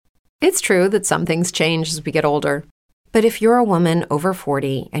It's true that some things change as we get older. But if you're a woman over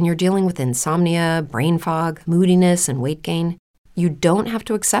 40 and you're dealing with insomnia, brain fog, moodiness, and weight gain, you don't have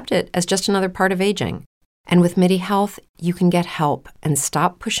to accept it as just another part of aging. And with MIDI Health, you can get help and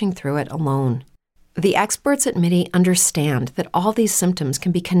stop pushing through it alone. The experts at MIDI understand that all these symptoms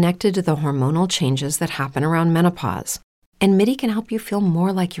can be connected to the hormonal changes that happen around menopause, and MIDI can help you feel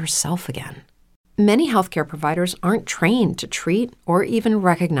more like yourself again. Many healthcare providers aren't trained to treat or even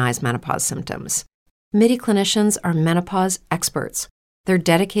recognize menopause symptoms. MIDI clinicians are menopause experts. They're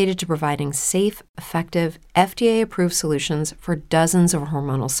dedicated to providing safe, effective, FDA-approved solutions for dozens of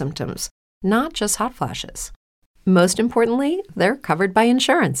hormonal symptoms, not just hot flashes. Most importantly, they're covered by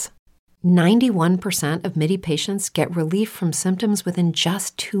insurance. 91% of MIDI patients get relief from symptoms within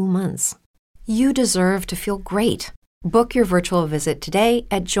just 2 months. You deserve to feel great. Book your virtual visit today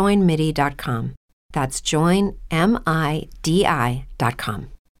at joinmidi.com. That's joinmidi.com.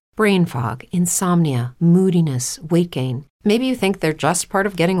 Brain fog, insomnia, moodiness, weight gain. Maybe you think they're just part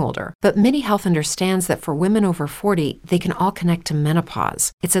of getting older, but MIDI Health understands that for women over 40, they can all connect to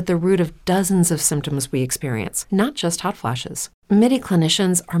menopause. It's at the root of dozens of symptoms we experience, not just hot flashes. MIDI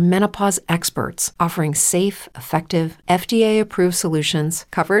clinicians are menopause experts, offering safe, effective, FDA-approved solutions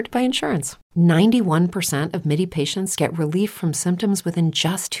covered by insurance. 91% of MIDI patients get relief from symptoms within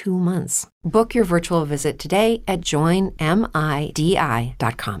just 2 months. Book your virtual visit today at joinmidi.com.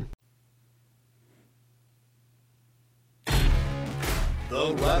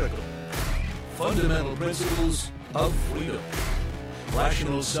 The Radical. Fundamental principles of freedom,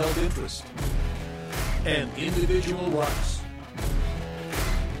 rational self-interest, and individual rights.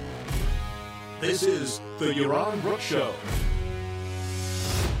 This is the Yaron Brook Show.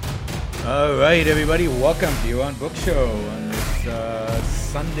 All right, everybody, welcome to Yaron Brook Show on this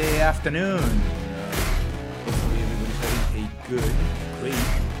Sunday afternoon. Hopefully everybody's having a good, great,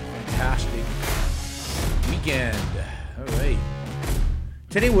 fantastic weekend. All right.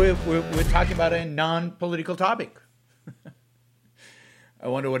 Today we're talking about a non-political topic. I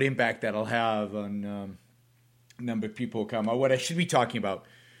wonder what impact that'll have on a number of people who come. What I should be talking about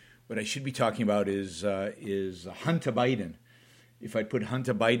is Hunter Biden. If I put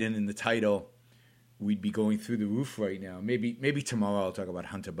Hunter Biden in the title, we'd be going through the roof right now. Maybe tomorrow I'll talk about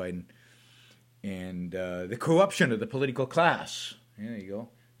Hunter Biden and the corruption of the political class. There you go.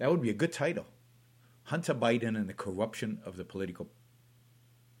 That would be a good title. Hunter Biden and the corruption of the political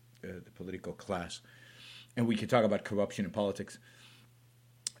class. And we can talk about corruption in politics.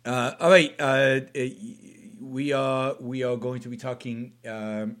 All right. We are going to be talking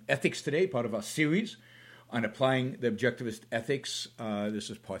ethics today, part of our series on applying the objectivist ethics. This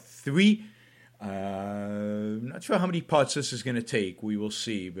is part 3. I'm not sure how many parts this is going to take. We will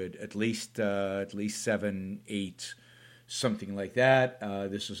see, but at least 7, 8, something like that.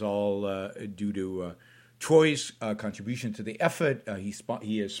 This is all due to Troy's contribution to the effort. He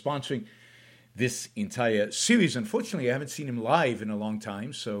is sponsoring this entire series. Unfortunately, I haven't seen him live in a long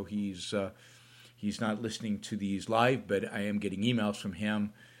time, so he's not listening to these live. But I am getting emails from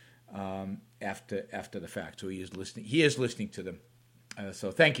him after the fact, so he is listening. He is listening to them. So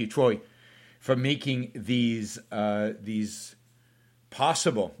thank you, Troy, for making these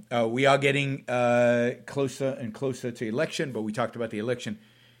possible. We are getting closer and closer to election, but we talked about the election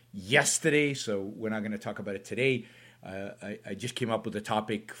yesterday, so we're not going to talk about it today. I just came up with a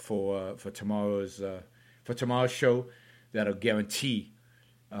topic for tomorrow's show that'll guarantee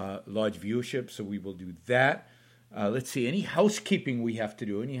large viewership, so we will do that. Let's see, any housekeeping we have to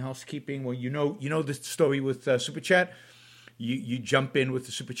do? Any housekeeping? Well, you know the story with Super Chat. You jump in with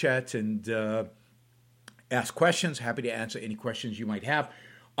the Super Chat and ask questions. Happy to answer any questions you might have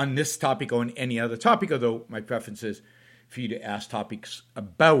on this topic or on any other topic, although my preference is for you to ask topics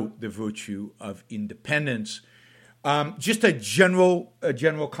about the virtue of independence. Just a general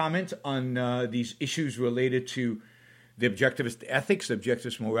comment on these issues related to the objectivist ethics, the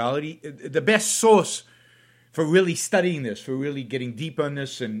objectivist morality. The best source for really studying this, for really getting deep on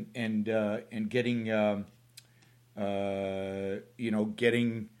this, and getting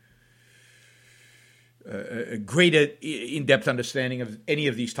getting a greater in-depth understanding of any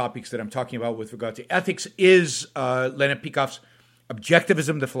of these topics that I'm talking about with regard to ethics is Leonard Peikoff's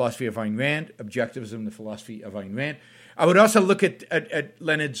Objectivism, the Philosophy of Ayn Rand. Objectivism, the Philosophy of Ayn Rand. I would also look at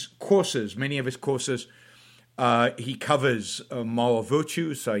Leonard's courses. Many of his courses, he covers moral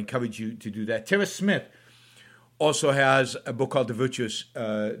virtues, so I encourage you to do that. Tara Smith also has a book called The Virtuous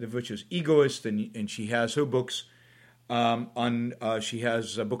Egoist, and she has her books she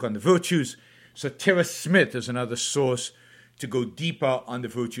has a book on the virtues. So Tara Smith is another source to go deeper on the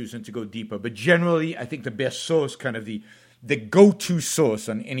virtues and to go deeper. But generally, I think the best source, kind of the the go-to source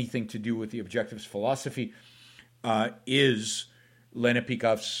on anything to do with the objectivist philosophy is Leonard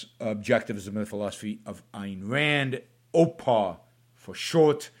Peikoff's Objectivism and the Philosophy of Ayn Rand, OPAR for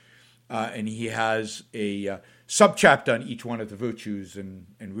short, and he has a subchapter on each one of the virtues, and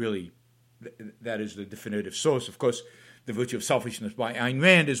really that is the definitive source. Of course, the virtue of selfishness by Ayn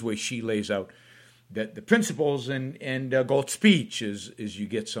Rand is where she lays out the principles, and Galt's speech is you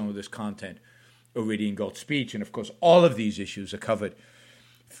get some of this content already in Galt's speech, and of course all of these issues are covered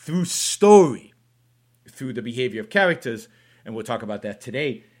through story, through the behavior of characters, and we'll talk about that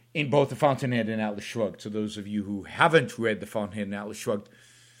today in both The Fountainhead and Atlas Shrugged. So those of you who haven't read The Fountainhead and Atlas Shrugged,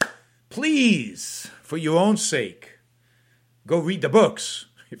 please, for your own sake, go read the books.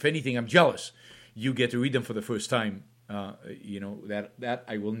 If anything, I'm jealous. You get to read them for the first time. That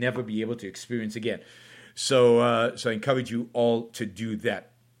I will never be able to experience again. So I encourage you all to do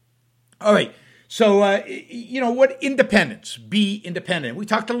that. All right. So, what independence? Be independent. We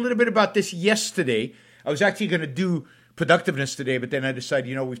talked a little bit about this yesterday. I was actually going to do productiveness today, but then I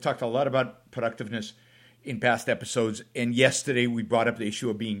decided, we've talked a lot about productiveness in past episodes, and yesterday we brought up the issue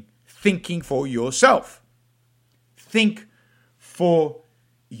of thinking for yourself. Think for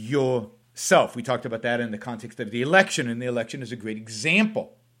yourself. We talked about that in the context of the election, and the election is a great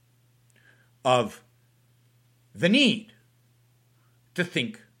example of the need to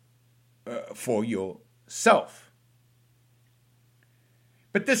think for yourself.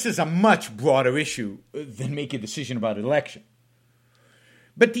 But this is a much broader issue than make a decision about an election.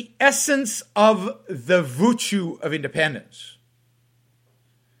 But the essence of the virtue of independence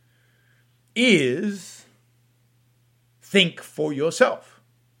is think for yourself.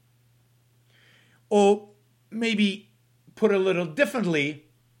 Or maybe put a little differently,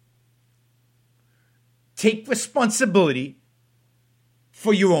 take responsibility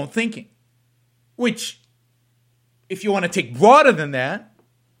for your own thinking. Which, if you want to take broader than that,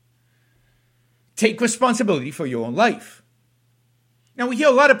 take responsibility for your own life. Now, we hear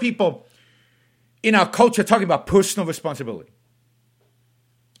a lot of people in our culture talking about personal responsibility,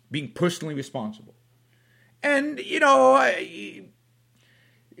 being personally responsible. And,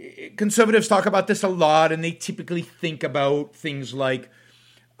 conservatives talk about this a lot, and they typically think about things like,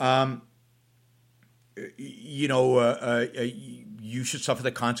 you should suffer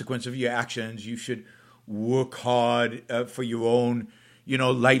the consequence of your actions. You should work hard for your own,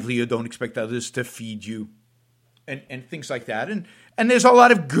 livelihood. Don't expect others to feed you, and things like that. And there's a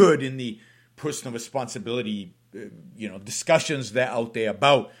lot of good in the personal responsibility, discussions that are out there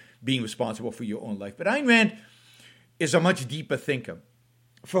about being responsible for your own life. But Ayn Rand is a much deeper thinker.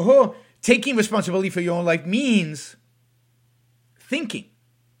 For her, taking responsibility for your own life means thinking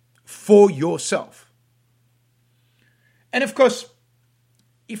for yourself. And of course,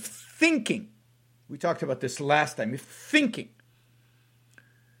 if thinking, we talked about this last time, if thinking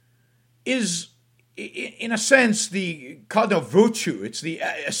is, in a sense, the cardinal virtue, it's the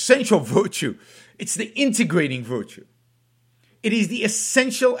essential virtue, it's the integrating virtue. It is the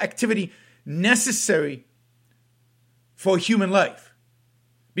essential activity necessary for human life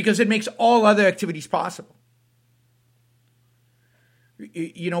because it makes all other activities possible.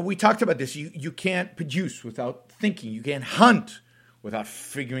 We talked about this. You can't produce without thinking. You can't hunt without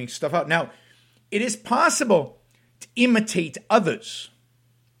figuring stuff out. Now, it is possible to imitate others.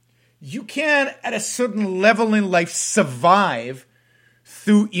 You can, at a certain level in life, survive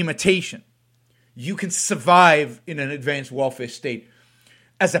through imitation. You can survive in an advanced welfare state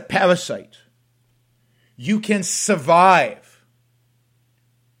as a parasite. You can survive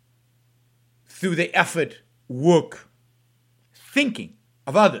through the effort, work, thinking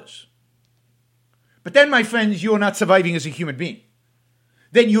of others. But then, my friends, you're not surviving as a human being.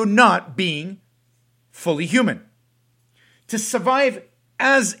 Then you're not being fully human. To survive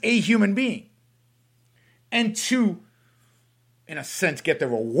as a human being and to, in a sense, get the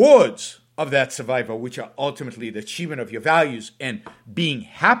rewards of that survival, which are ultimately the achievement of your values and being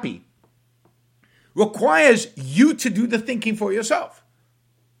happy, requires you to do the thinking for yourself.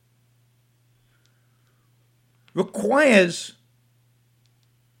 Requires.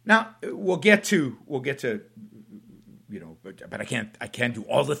 Now we'll get to, but I can't do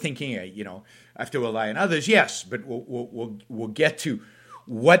all the thinking. I have to rely on others. Yes, but we'll get to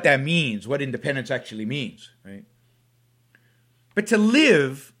what that means, what independence actually means, right? But to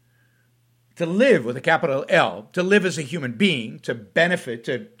live with a capital L, to live as a human being, to benefit,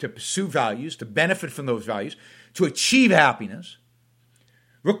 to pursue values, to benefit from those values, to achieve happiness,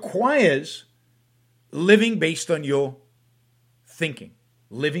 requires living based on your thinking,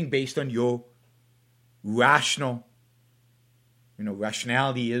 living based on your rationality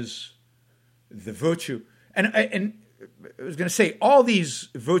is the virtue. And I was going to say, all these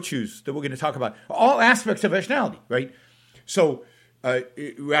virtues that we're going to talk about are all aspects of rationality, right? So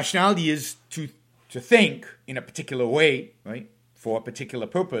rationality is to think in a particular way, right, for a particular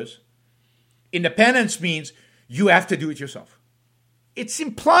purpose. Independence means you have to do it yourself. It's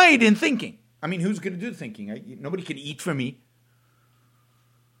implied in thinking. I mean, who's going to do the thinking? Nobody can eat for me.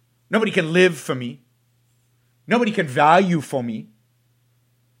 Nobody can live for me. Nobody can value for me.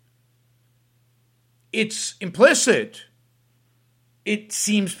 It's implicit. It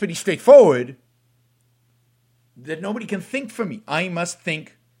seems pretty straightforward that nobody can think for me. I must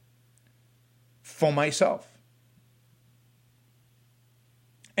think for myself.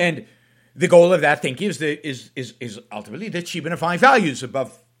 And the goal of that thinking is ultimately the achievement of 5 values.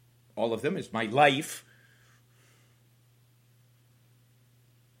 Above all of them is my life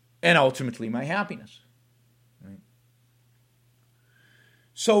and ultimately my happiness. Right?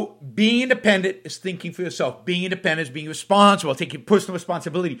 So being independent is thinking for yourself. Being independent is being responsible, taking personal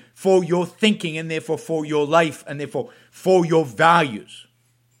responsibility for your thinking and therefore for your life and therefore for your values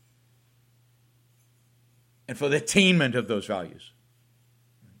and for the attainment of those values.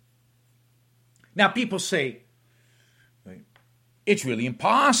 Now, people say, right, it's really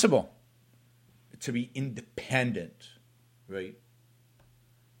impossible to be independent, right?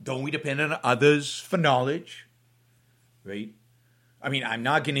 Don't we depend on others for knowledge, right? I mean, I'm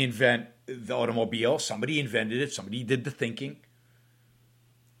not going to invent the automobile. Somebody invented it. Somebody did the thinking,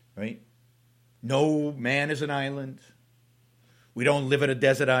 right? No man is an island. We don't live on a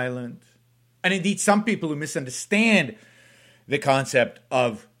desert island. And indeed, some people who misunderstand the concept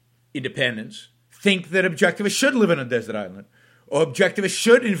of independence think that objectivists should live on a desert island, or objectivists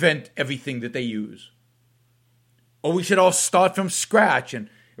should invent everything that they use, or we should all start from scratch. And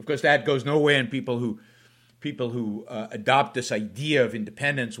of course, that goes nowhere. And people who adopt this idea of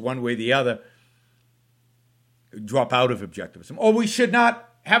independence one way or the other drop out of objectivism. Or we should not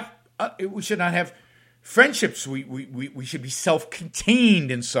have friendships. We should be self-contained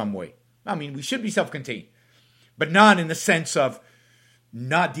in some way. I mean, we should be self-contained, but not in the sense of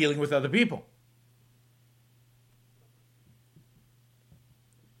not dealing with other people.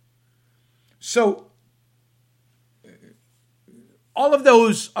 So, all of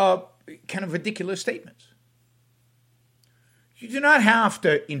those are kind of ridiculous statements. You do not have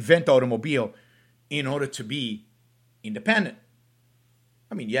to invent automobile in order to be independent.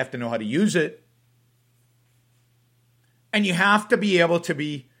 I mean, you have to know how to use it. And you have to be able to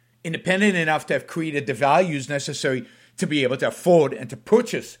be independent enough to have created the values necessary to be able to afford and to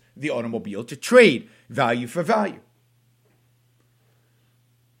purchase the automobile, to trade value for value.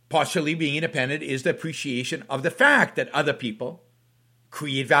 Partially being independent is the appreciation of the fact that other people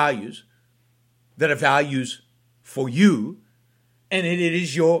create values that are values for you, and it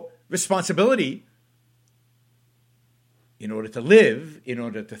is your responsibility in order to live, in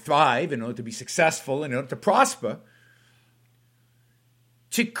order to thrive, in order to be successful, in order to prosper,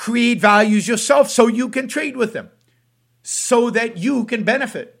 to create values yourself so you can trade with them, so that you can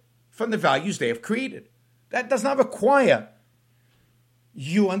benefit from the values they have created. That does not require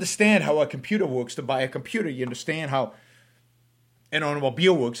you understand how a computer works to buy a computer. You understand how an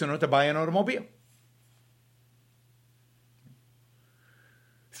automobile works in order to buy an automobile.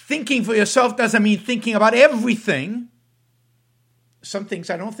 Thinking for yourself doesn't mean thinking about everything. Some things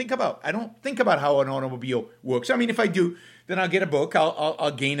I don't think about. I don't think about how an automobile works. I mean, if I do, then I'll get a book.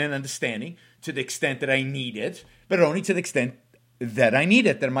 I'll gain an understanding to the extent that I need it, but only to the extent that I need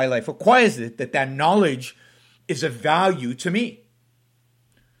it, that my life requires it, that knowledge is of value to me.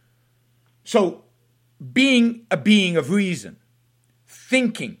 So, being a being of reason,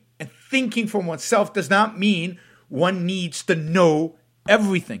 thinking for oneself does not mean one needs to know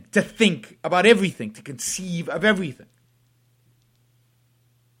everything, to think about everything, to conceive of everything.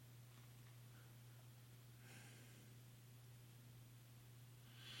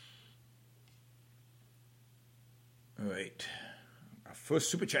 All right. Our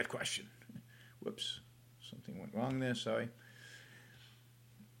first super chat question. Whoops. Something went wrong there. Sorry.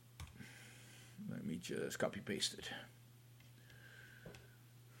 Let me just copy paste it.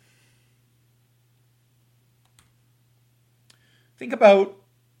 Think about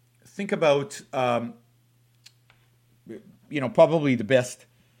probably the best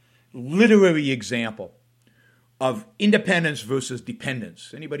literary example of independence versus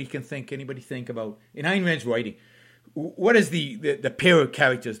dependence. Anybody think about, in Ayn Rand's writing, what is the pair of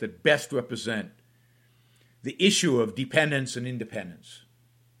characters that best represent the issue of dependence and independence?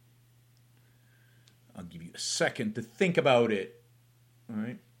 I'll give you a second to think about it. All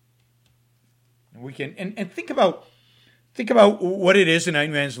right. And we can and think about think about what it is in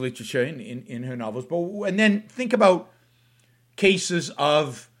Ayn Rand's literature, in her novels, and then think about cases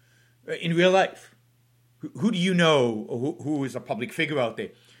of, in real life. Who do you know, who is a public figure out there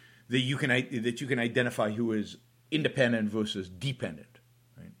that you can identify who is independent versus dependent?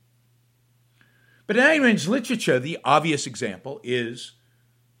 Right? But in Ayn Rand's literature, the obvious example is,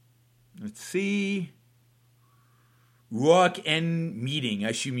 let's see, Roark and Meeting. I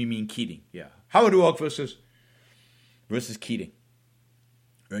assume you mean Keating. Yeah, Howard Roark versus Keating.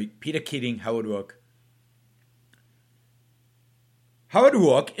 Right, Peter Keating, Howard Roark. Howard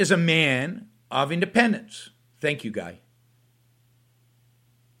Roark is a man of independence. Thank you, Guy.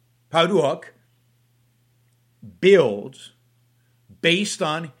 Howard Roark builds based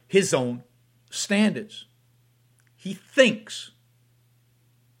on his own standards. He thinks.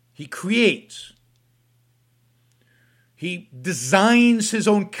 He creates. He designs his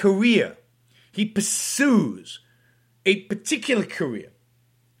own career. He pursues a particular career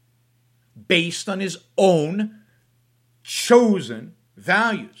based on his own chosen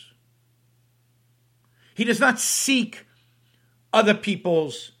values. He does not seek other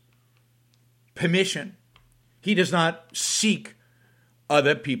people's permission. He does not seek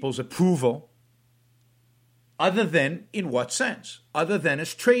other people's approval. Other than, in what sense? Other than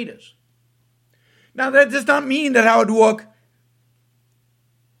as traders. Now, that does not mean that Howard Roark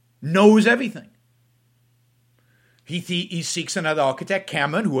knows everything. He seeks another architect,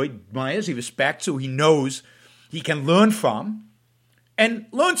 Cameron, who he admires, he respects, who he knows he can learn from, and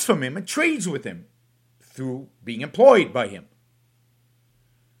learns from him and trades with him through being employed by him.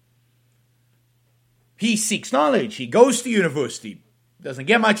 He seeks knowledge. He goes to university, doesn't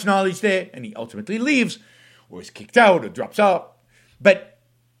get much knowledge there, and he ultimately leaves, or is kicked out, or drops out. But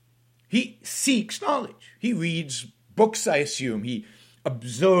he seeks knowledge. He reads books, I assume. He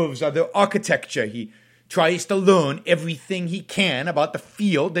observes other architecture. He tries to learn everything he can about the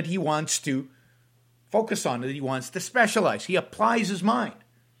field that he wants to focus on, that he wants to specialize. He applies his mind.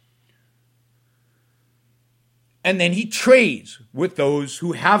 And then he trades with those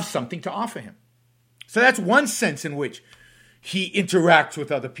who have something to offer him. So that's one sense in which he interacts with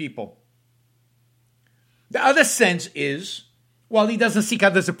other people. The other sense is, while he doesn't seek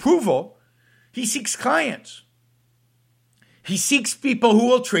others' approval, he seeks clients. He seeks people who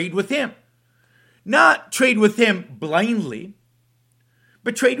will trade with him. Not trade with him blindly,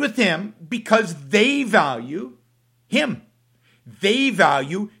 but trade with him because they value him. They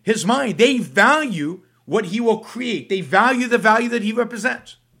value his mind. They value what he will create. They value the value that he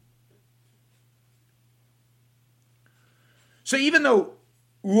represents. So even though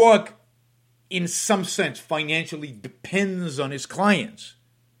Roark, in some sense, financially depends on his clients,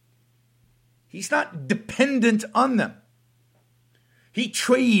 he's not dependent on them. He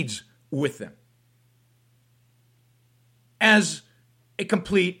trades with them as a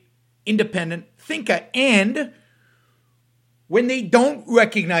complete independent thinker. And when they don't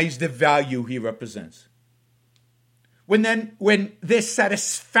recognize the value he represents, when their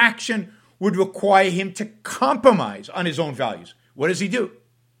satisfaction would require him to compromise on his own values, what does he do?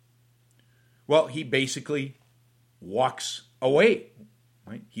 Well, he basically walks away.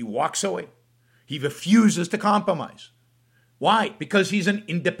 Right? He walks away. He refuses to compromise. Why? Because he's an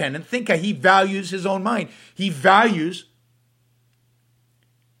independent thinker. He values his own mind. He values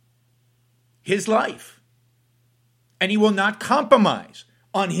his life. And he will not compromise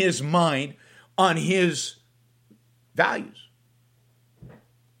on his mind, on his values.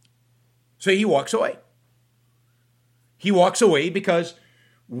 So he walks away. He walks away because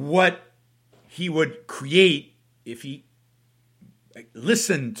what he would create if he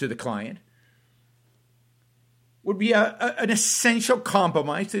listened to the client would be an essential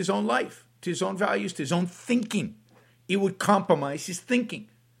compromise to his own life, to his own values, to his own thinking. It would compromise his thinking.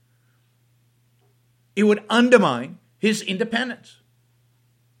 It would undermine his independence.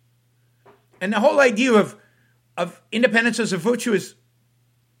 And the whole idea of independence as a virtue is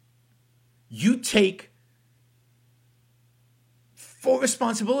you take full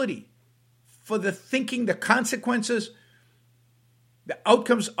responsibility for the thinking, the consequences, the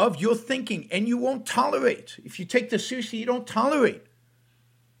outcomes of your thinking, and you won't tolerate. If you take this seriously, you don't tolerate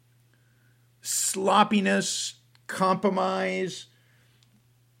sloppiness, compromise,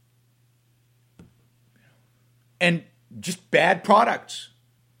 and just bad products,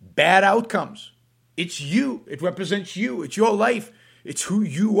 bad outcomes. It's you. It represents you. It's your life. It's who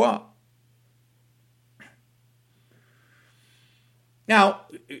you are. Now,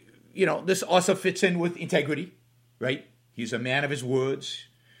 this also fits in with integrity, right? He's a man of his words.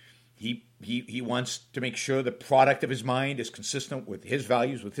 He wants to make sure the product of his mind is consistent with his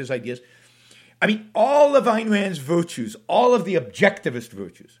values, with his ideas. I mean, all of Ayn Rand's virtues, all of the objectivist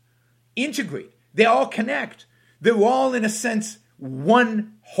virtues, integrate. They all connect. They're all, in a sense,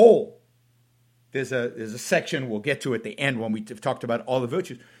 one whole. There's a section we'll get to at the end when we've talked about all the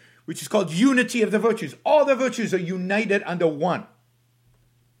virtues, which is called unity of the virtues. All the virtues are united under one.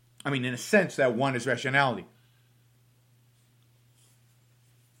 I mean, in a sense, that one is rationality.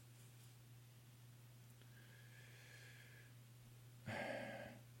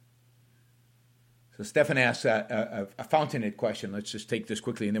 So Stefan asks a fountainhead question. Let's just take this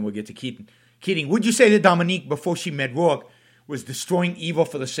quickly and then we'll get to Keating. Keating, would you say that Dominique, before she met Rourke, was destroying evil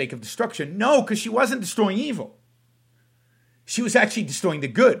for the sake of destruction? No, because she wasn't destroying evil. She was actually destroying the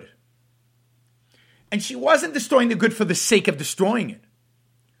good. And she wasn't destroying the good for the sake of destroying it.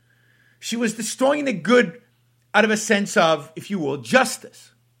 She was destroying the good out of a sense of, if you will,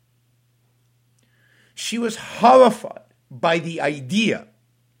 justice. She was horrified by the idea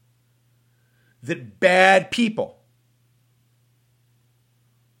that bad people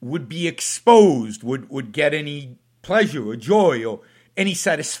would be exposed, would get any pleasure or joy or any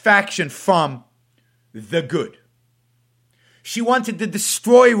satisfaction from the good. She wanted to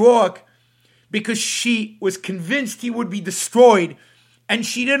destroy Rourke because she was convinced he would be destroyed, and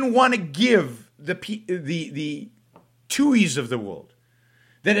she didn't want to give the Tuohys of the world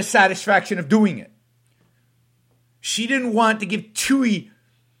the satisfaction of doing it. She didn't want to give Tuohy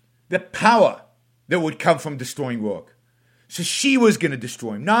the power that would come from destroying Rourke. So she was going to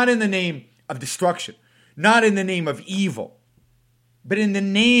destroy him, not in the name of destruction, not in the name of evil, but in the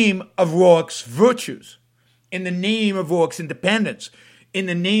name of Rourke's virtues, in the name of Rourke's independence, in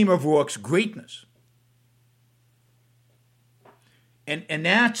the name of Rourke's greatness. And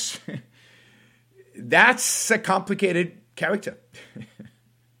that's a complicated character.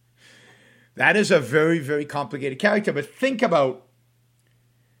 That is a very, very complicated character. But think about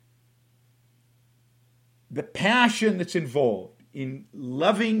the passion that's involved in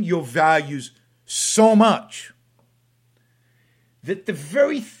loving your values so much that the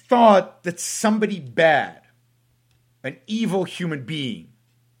very thought that somebody bad, an evil human being,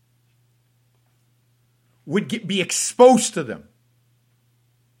 would be exposed to them,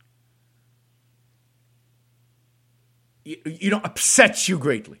 upsets you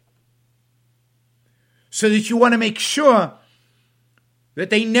greatly. So that you want to make sure that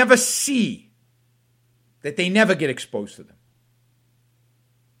they never see, that they never get exposed to them.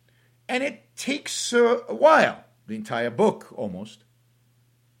 And it takes her a while, the entire book almost,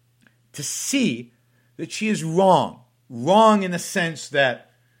 to see that she is wrong. Wrong in the sense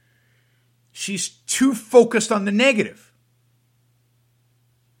that she's too focused on the negative.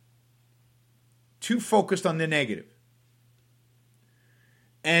 Too focused on the negative.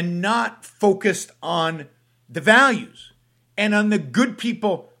 And not focused on the values and on the good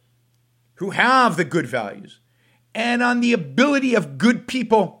people who have the good values and on the ability of good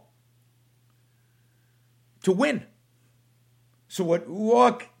people to win. So what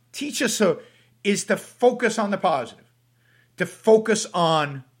Rourke teaches her is to focus on the positive, to focus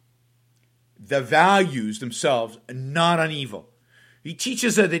on the values themselves and not on evil. He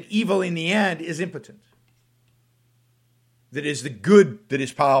teaches her that evil in the end is impotent. That is the good that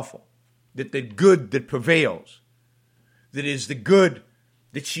is powerful, that the good that prevails, that is the good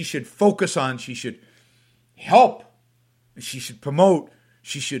that she should focus on, she should help, she should promote,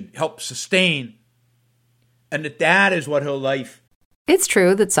 she should help sustain, and that is what her life. It's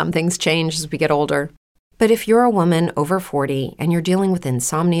true that some things change as we get older. But if you're a woman over 40 and you're dealing with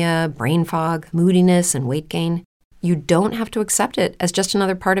insomnia, brain fog, moodiness, and weight gain, you don't have to accept it as just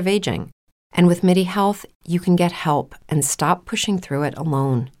another part of aging. And with MIDI Health, you can get help and stop pushing through it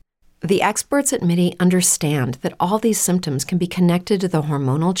alone. The experts at MIDI understand that all these symptoms can be connected to the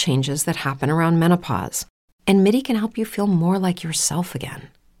hormonal changes that happen around menopause. And MIDI can help you feel more like yourself again.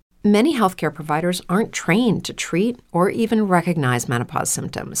 Many healthcare providers aren't trained to treat or even recognize menopause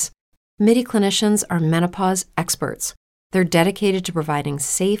symptoms. MIDI clinicians are menopause experts. They're dedicated to providing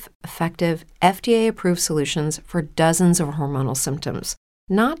safe, effective, FDA-approved solutions for dozens of hormonal symptoms,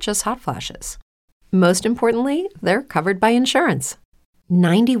 not just hot flashes. Most importantly, they're covered by insurance.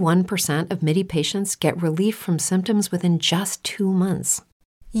 91% of MIDI patients get relief from symptoms within just 2 months.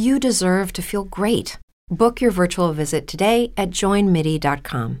 You deserve to feel great. Book your virtual visit today at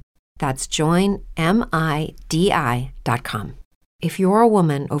joinmidi.com. That's joinmidi.com. If you're a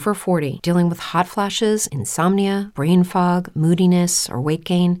woman over 40 dealing with hot flashes, insomnia, brain fog, moodiness, or weight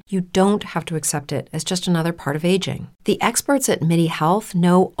gain, you don't have to accept it as just another part of aging. The experts at MIDI Health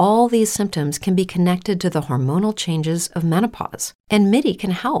know all these symptoms can be connected to the hormonal changes of menopause, and MIDI can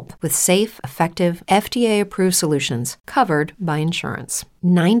help with safe, effective, FDA-approved solutions covered by insurance.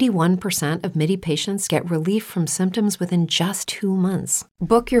 91% of MIDI patients get relief from symptoms within just 2 months.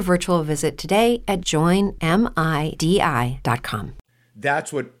 Book your virtual visit today at joinmidi.com.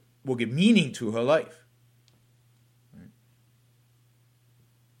 That's what will give meaning to her life.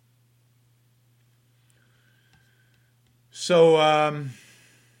 So,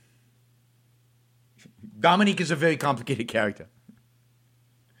 Dominique is a very complicated character.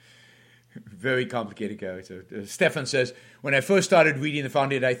 Very complicated character. Stefan says, when I first started reading The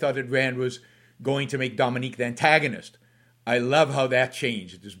Fountainhead, I thought that Rand was going to make Dominique the antagonist. I love how that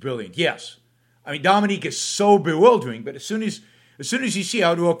changed. It was brilliant. Yes. I mean, Dominique is so bewildering, but as soon as you see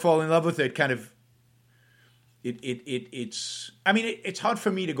how Rourke fall in love with her, it kind of, it's hard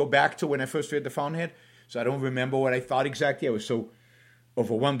for me to go back to when I first read The Fountainhead, so I don't remember what I thought exactly. I was so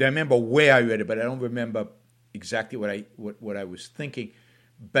overwhelmed. I remember where I read it, but I don't remember exactly what I was thinking.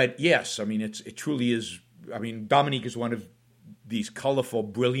 But yes, I mean, it truly is. I mean, Dominique is one of these colorful,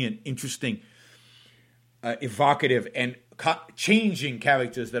 brilliant, interesting, evocative, and changing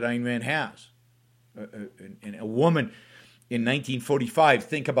characters that Ayn Rand has. And a woman in 1945.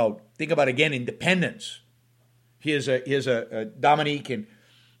 Think about again independence. Here's a Dominique or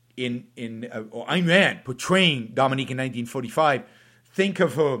Ayn Rand portraying Dominique in 1945. Think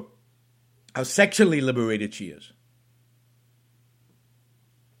of her, how sexually liberated she is.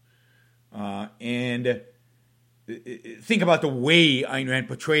 And think about the way Ayn Rand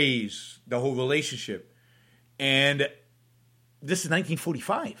portrays the whole relationship. And this is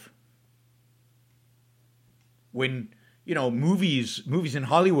 1945. When, movies in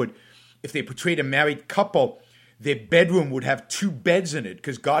Hollywood, if they portrayed a married couple, their bedroom would have 2 beds in it,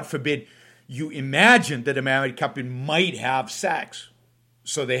 because God forbid you imagine that a married couple might have sex.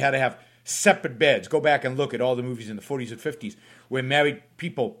 So they had to have separate beds. Go back and look at all the movies in the 40s and 50s where married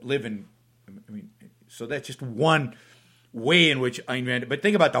people live in. So that's just one way in which Ayn Rand. But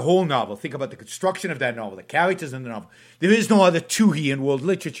think about the whole novel. Think about the construction of that novel, the characters in the novel. There is no other Toohey in world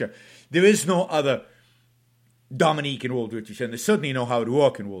literature. There is no other Dominique in world literature, and there's certainly no Howard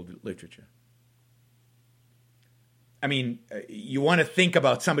Roark in world literature. I mean, you want to think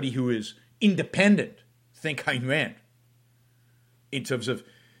about somebody who is independent. Think Ayn Rand. In terms of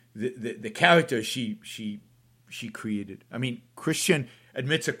the character she created. I mean, Christian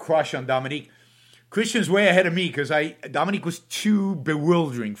admits a crush on Dominique. Christian's way ahead of me because Dominique was too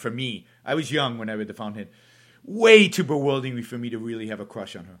bewildering for me. I was young when I read The Fountainhead. Way too bewildering for me to really have a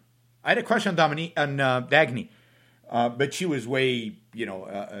crush on her. I had a crush on Dagny, but she was way,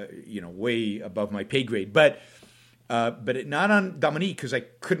 way above my pay grade. But not on Dominique, because I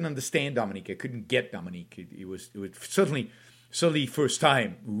couldn't understand Dominique. I couldn't get Dominique. It was certainly first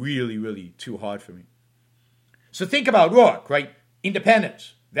time really, really too hard for me. So think about Rourke, right?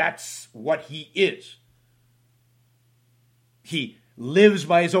 Independence. That's what he is. He lives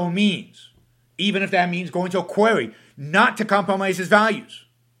by his own means, even if that means going to a quarry, not to compromise his values.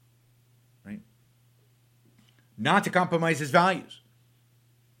 Right? Not to compromise his values.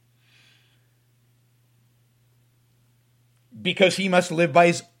 Because he must live by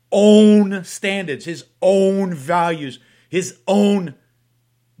his own standards, his own values, his own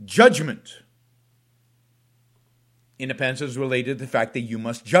judgment. Independence is related to the fact that you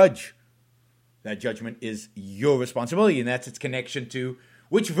must judge. That judgment is your responsibility, and that's its connection to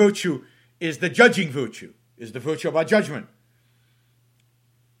which virtue is the judging virtue, is the virtue about judgment.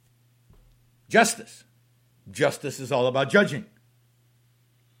 Justice. Justice is all about judging.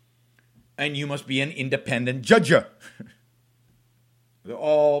 And you must be an independent judger. They're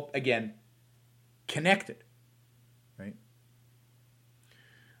all, again, connected. Right?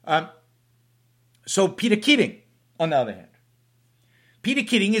 So Peter Keating, on the other hand. Peter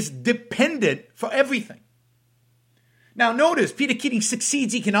Keating is dependent for everything. Now notice, Peter Keating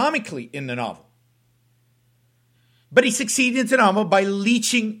succeeds economically in the novel. But he succeeds in the novel by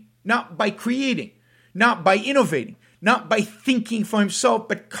leeching, not by creating, not by innovating, not by thinking for himself,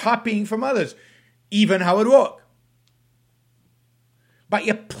 but copying from others, even Howard Roark.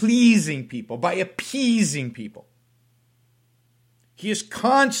 By pleasing people, by appeasing people. He is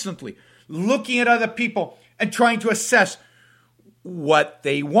constantly looking at other people and trying to assess what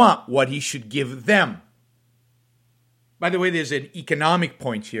they want, what he should give them. By the way, there's an economic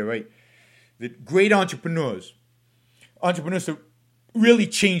point here, right? That great entrepreneurs that really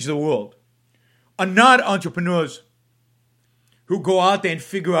change the world, are not entrepreneurs who go out there and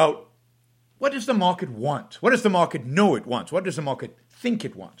figure out what does the market want? What does the market know it wants? What does the market think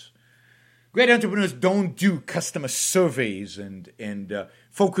it wants? Great entrepreneurs don't do customer surveys and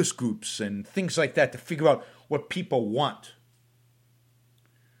focus groups and things like that to figure out what people want.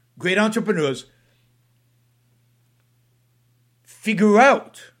 Great entrepreneurs figure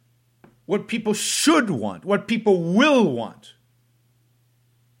out what people should want, what people will want,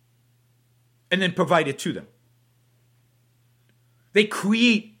 and then provide it to them. They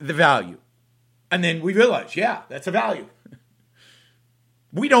create the value. And then we realize, yeah, that's a value.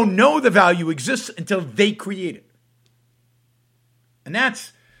 We don't know the value exists until they create it. And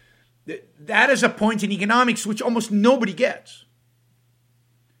that is a point in economics which almost nobody gets.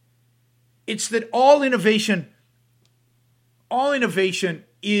 It's that all innovation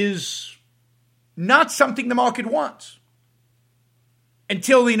is not something the market wants.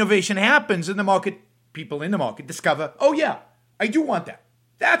 Until the innovation happens and people in the market discover, oh yeah, I do want that.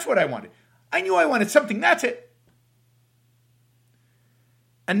 That's what I wanted. I knew I wanted something. That's it.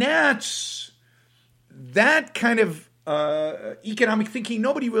 And that kind of economic thinking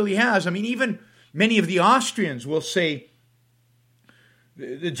nobody really has. I mean, even many of the Austrians will say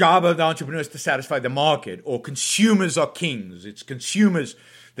the job of the entrepreneur is to satisfy the market, or consumers are kings. It's consumers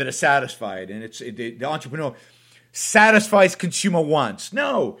that are satisfied, and the entrepreneur satisfies consumer wants.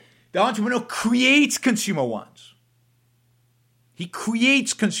 No, the entrepreneur creates consumer wants. He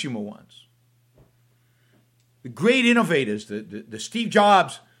creates consumer wants. The great innovators, the Steve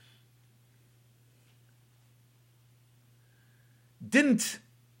Jobs, didn't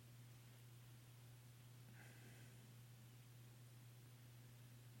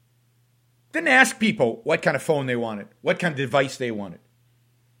ask people what kind of phone they wanted, what kind of device they wanted.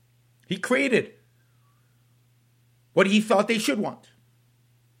 He created what he thought they should want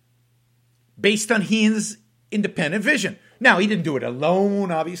based on his independent vision. Now, he didn't do it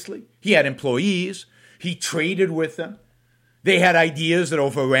alone, obviously. He had employees. He traded with them. They had ideas that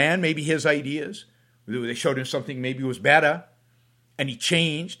overran maybe his ideas. They showed him something maybe was better, and he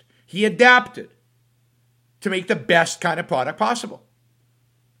changed. He adapted to make the best kind of product possible.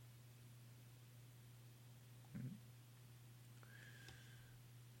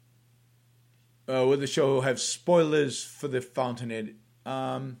 Will the show have spoilers for the Fountainhead?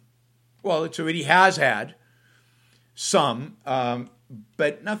 Well, it already has had some,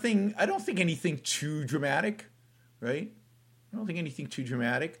 but nothing. I don't think anything too dramatic, right? I don't think anything too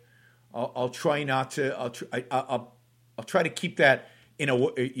dramatic. I'll try not to. I'll try to keep that in a.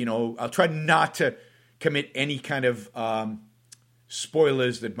 I'll try not to commit any kind of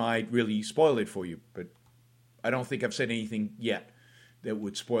spoilers that might really spoil it for you. But I don't think I've said anything yet that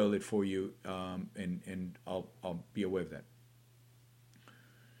would spoil it for you, and I'll be aware of that.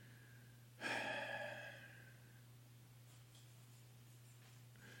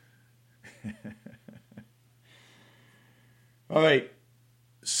 All right.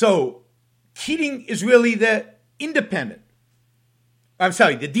 So Keating is really the independent. I'm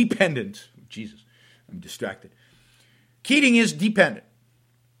sorry, the dependent. Jesus, I'm distracted. Keating is dependent,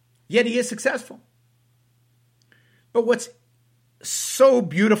 yet he is successful. But what's so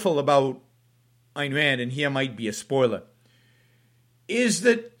beautiful about Ayn Rand, and here might be a spoiler, is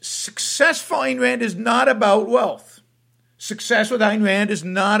that success for Ayn Rand is not about wealth. Success with Ayn Rand is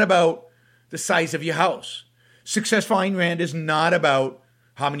not about the size of your house. Success for Ayn Rand is not about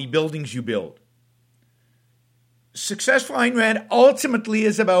how many buildings you build. Success for Ayn Rand ultimately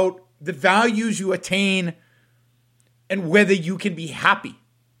is about the values you attain and whether you can be happy.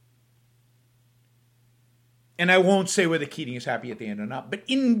 And I won't say whether Keating is happy at the end or not, but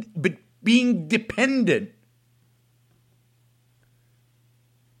being dependent.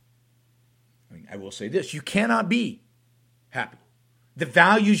 I will say this, you cannot be happy. The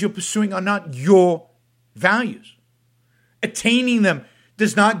values you're pursuing are not your values. Attaining them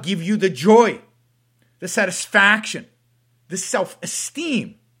does not give you the joy, the satisfaction, the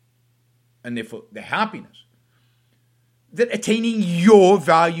self-esteem, and therefore the happiness that attaining your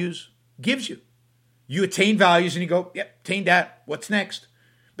values gives you. You attain values and you go, yep, attained that. What's next?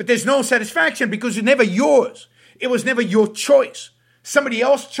 But there's no satisfaction because it's never yours. It was never your choice. Somebody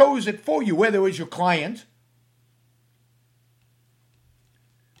else chose it for you, whether it was your client,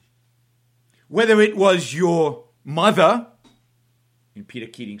 whether it was your mother, in Peter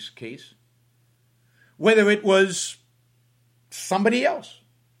Keating's case, whether it was somebody else,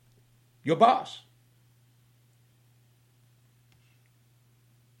 your boss.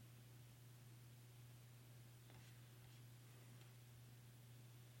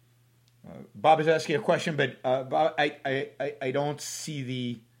 Bob is asking a question, but Bob, I don't see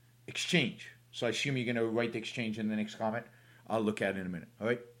the exchange. So I assume you're going to write the exchange in the next comment. I'll look at it in a minute. All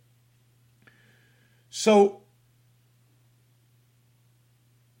right. So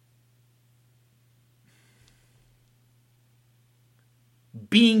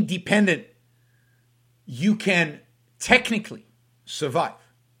being dependent, you can technically survive.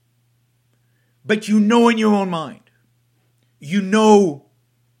 But you know in your own mind, you know,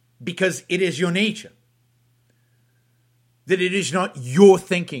 because it is your nature, that it is not your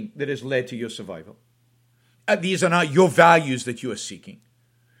thinking that has led to your survival. These are not your values that you are seeking.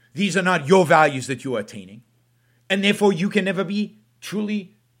 These are not your values that you are attaining. And therefore, you can never be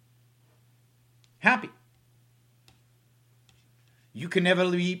truly happy. You can never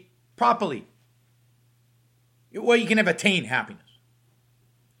be properly. Well, you can never attain happiness.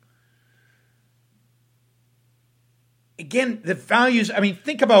 Again, the values,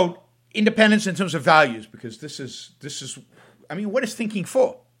 think about independence in terms of values, because this is, what is thinking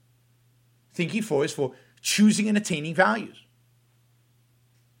for? Thinking for is for choosing and attaining values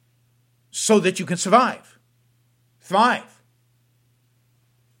so that you can survive, thrive.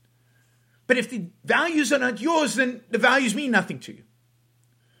 But if the values are not yours, then the values mean nothing to you.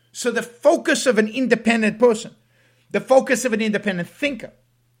 So the focus of an independent person, the focus of an independent thinker,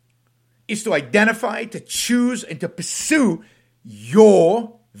 is to identify, to choose, and to pursue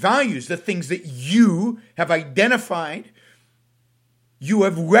your values, the things that you have identified, you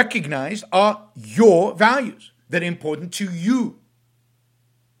have recognized are your values that are important to you.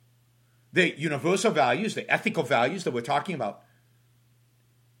 The universal values, the ethical values that we're talking about.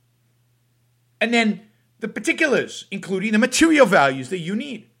 And then the particulars, including the material values that you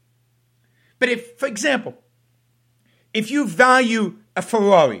need. But if, for example, if you value a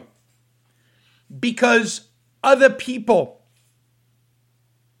Ferrari because other people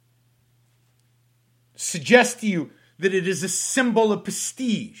suggest to you that it is a symbol of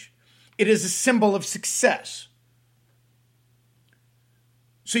prestige, it is a symbol of success.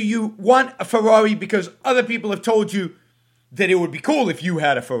 So you want a Ferrari because other people have told you that it would be cool if you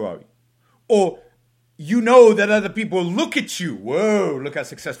had a Ferrari. Or you know that other people look at you, whoa, look how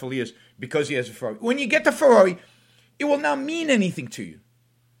successful he is because he has a Ferrari. When you get the Ferrari, it will not mean anything to you.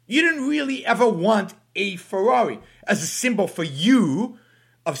 You didn't really ever want a Ferrari as a symbol for you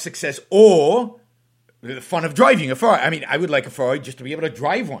of success or the fun of driving a Ferrari. I would like a Ferrari just to be able to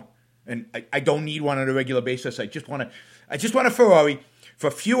drive one. And I don't need one on a regular basis. I just want a Ferrari for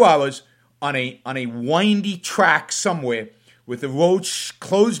a few hours on a windy track somewhere with the road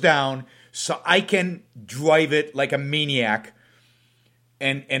closed down so I can drive it like a maniac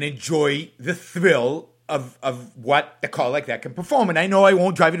and enjoy the thrill of what a car like that can perform. And I know I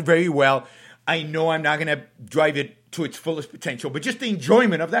won't drive it very well. I know I'm not going to drive it to its fullest potential, but just the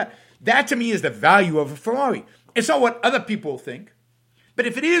enjoyment of that to me is the value of a Ferrari. It's not what other people think. But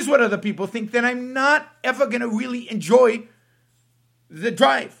if it is what other people think, then I'm not ever going to really enjoy the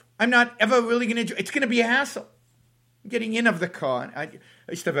drive. I'm not ever really going to enjoy. It's going to be a hassle getting in of the car. I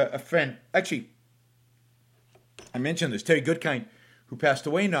used to have a friend, actually, I mentioned this, Terry Goodkind, who passed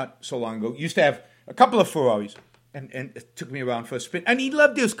away not so long ago, used to have a couple of Ferraris and it took me around for a spin. And he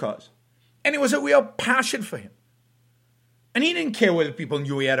loved his cars. And it was a real passion for him. And he didn't care whether people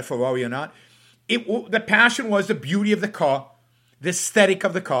knew he had a Ferrari or not. The passion was the beauty of the car, the aesthetic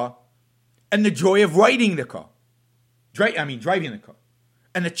of the car, and the joy of riding the car. Driving the car.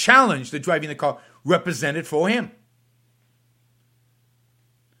 And the challenge that driving the car represented for him.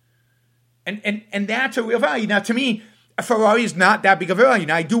 And that's a real value. Now, to me, a Ferrari is not that big of a value.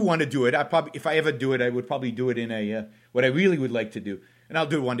 Now, I do want to do it. If I ever do it, I would probably do it in what I really would like to do, and I'll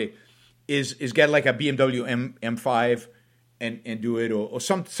do it one day, is get like a BMW M5 and do it, or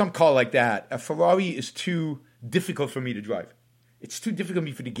some car like that. A Ferrari is too difficult for me to drive. It's too difficult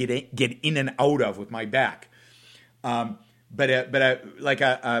for me to get in and out of with my back. But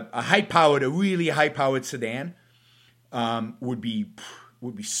a high-powered, a really high-powered sedan would be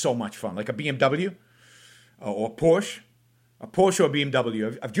so much fun. Like a BMW or a Porsche or a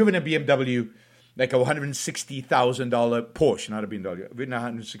BMW. I've driven a BMW, like a $160,000 Porsche, not a BMW. I've ridden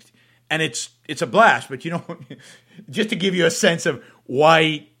 $160,000. And it's a blast, but just to give you a sense of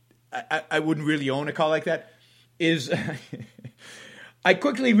why I wouldn't really own a car like that, is I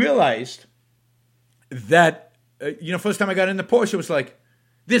quickly realized that, first time I got in the Porsche, it was like,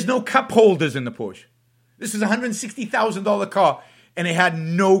 there's no cup holders in the Porsche. This is a $160,000 car, and it had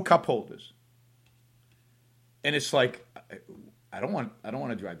no cup holders. And it's like, I don't want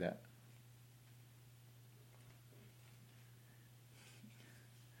to drive that.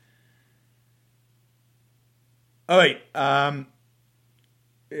 All right,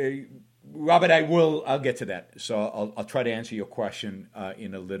 Robert, I'll get to that. So I'll try to answer your question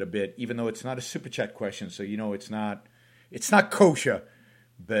in a little bit, even though it's not a super chat question. So it's not kosher,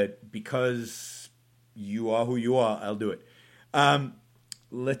 but because you are who you are, I'll do it.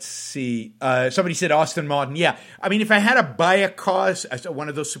 Let's see. Somebody said Aston Martin. Yeah, if I had to buy a car, one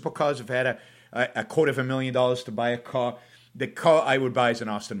of those supercars, if I had a $250,000 to buy a car, the car I would buy is an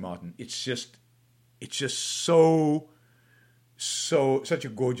Aston Martin. It's just so such a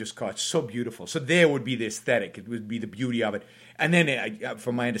gorgeous car. It's so beautiful. So there would be the aesthetic. It would be the beauty of it. And then,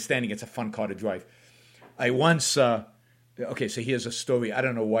 from my understanding, it's a fun car to drive. I once, okay, so here's a story. I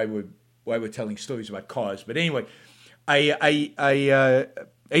don't know why we're telling stories about cars, but anyway, I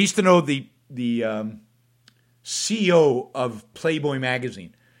used to know the CEO of Playboy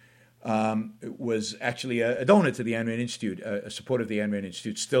magazine. Was actually a donor to the Ayn Rand Institute, a supporter of the Ayn Rand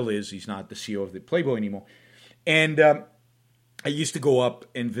Institute, still is. He's not the CEO of the Playboy anymore. And I used to go up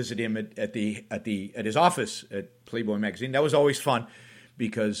and visit him at his office at Playboy magazine. That was always fun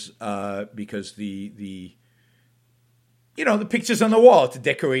because the pictures on the wall to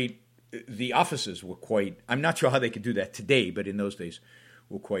decorate the offices were quite. I'm not sure how they could do that today, but in those days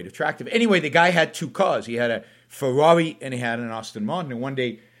were quite attractive. Anyway, the guy had two cars. He had a Ferrari and he had an Aston Martin. And one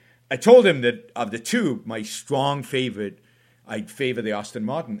day, I told him that of the two, my strong favorite, I'd favor the Aston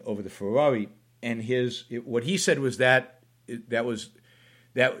Martin over the Ferrari. And what he said was that was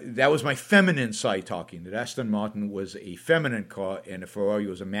my feminine side talking. That Aston Martin was a feminine car and a Ferrari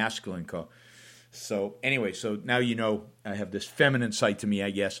was a masculine car. So anyway, so now you know I have this feminine side to me,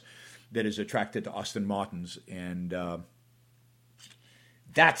 I guess, that is attracted to Aston Martins, and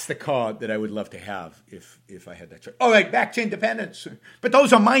that's the car that I would love to have if I had that choice. All right, back to independence. But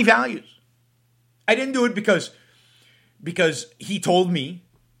those are my values. I didn't do it because he told me.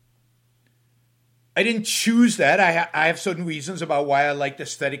 I didn't choose that. I have certain reasons about why I like the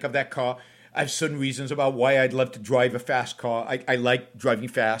aesthetic of that car. I have certain reasons about why I'd love to drive a fast car. I like driving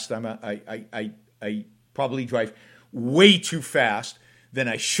fast. I probably drive way too fast than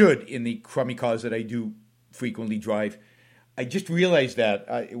I should in the crummy cars that I do frequently drive. I just realized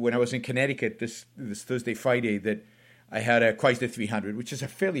that when I was in Connecticut this Thursday, Friday, that I had a Chrysler 300, which is a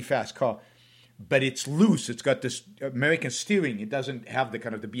fairly fast car, but it's loose. It's got this American steering. It doesn't have the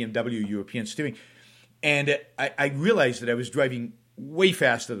kind of the BMW European steering. And I realized that I was driving way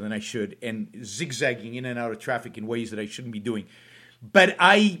faster than I should and zigzagging in and out of traffic in ways that I shouldn't be doing. But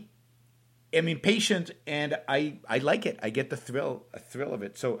I am impatient and I like it. I get a thrill of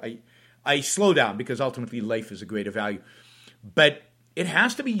it. So I slow down because ultimately life is a greater value. But it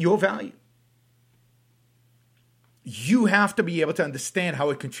has to be your value. You have to be able to understand how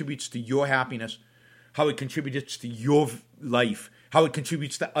it contributes to your happiness, how it contributes to your life, how it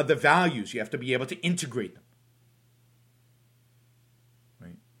contributes to other values. You have to be able to integrate them.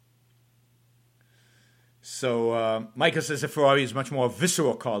 Right? So Michael says a Ferrari is much more a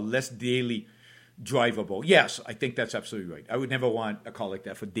visceral car, less daily drivable. Yes, I think that's absolutely right. I would never want a car like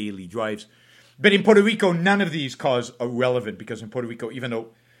that for daily drives. But in Puerto Rico, none of these cars are relevant because in Puerto Rico, even though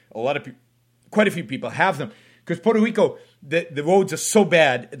quite a few people have them, because Puerto Rico, the roads are so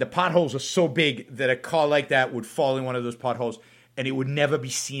bad, the potholes are so big that a car like that would fall in one of those potholes and it would never be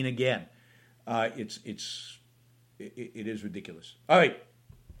seen again. It is ridiculous. All right.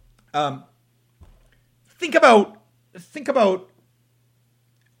 Think about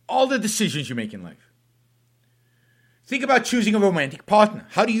all the decisions you make in life. Think about choosing a romantic partner.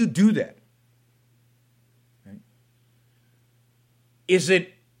 How do you do that? Is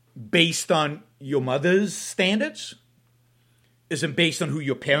it based on your mother's standards? Is it based on who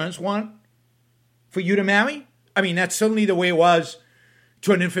your parents want for you to marry? I mean, that's certainly the way it was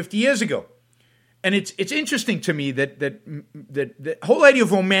 250 years ago. And it's interesting to me that the whole idea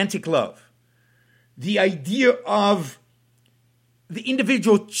of romantic love, the idea of the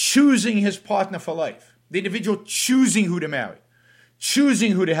individual choosing his partner for life, the individual choosing who to marry,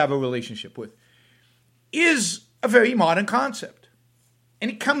 choosing who to have a relationship with, is a very modern concept. And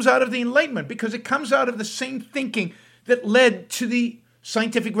it comes out of the Enlightenment because it comes out of the same thinking that led to the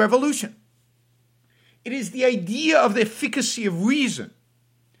scientific revolution. It is the idea of the efficacy of reason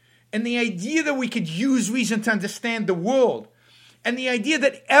and the idea that we could use reason to understand the world and the idea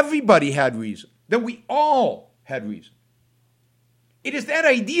that everybody had reason, that we all had reason. It is that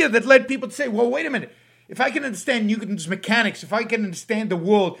idea that led people to say, well, wait a minute. If I can understand Newton's mechanics, if I can understand the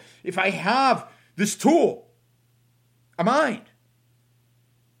world, if I have this tool, a mind,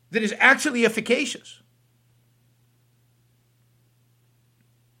 that is actually efficacious,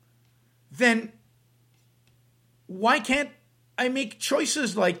 then why can't I make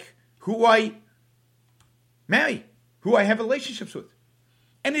choices like who I marry, who I have relationships with?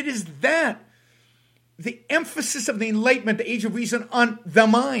 And it is that, the emphasis of the Enlightenment, the Age of Reason, on the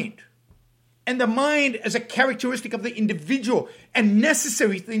mind. And the mind as a characteristic of the individual and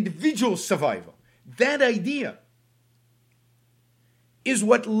necessary to the individual's survival. That idea is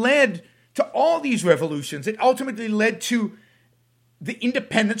what led to all these revolutions. It ultimately led to the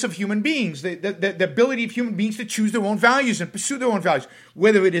independence of human beings, the ability of human beings to choose their own values and pursue their own values,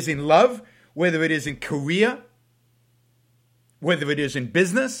 whether it is in love, whether it is in career, whether it is in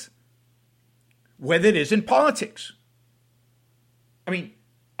business, whether it is in politics. I mean,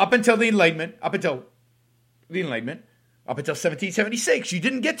 up until 1776, you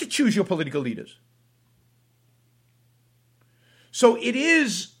didn't get to choose your political leaders. So it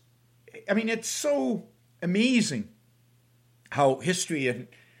is, I mean, it's so amazing how history and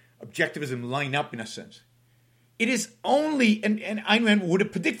objectivism line up in a sense. It is only, and Ayn Rand would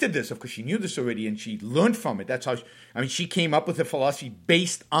have predicted this, of course she knew this already and she learned from it. That's how, she came up with a philosophy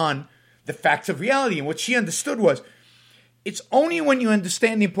based on the facts of reality. And what she understood was, it's only when you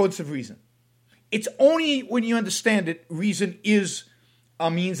understand the importance of reason, it's only when you understand that reason is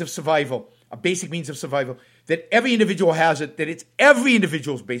a means of survival, a basic means of survival, that every individual has it, that it's every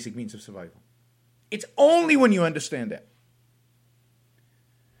individual's basic means of survival. It's only when you understand that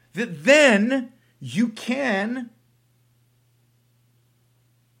then you can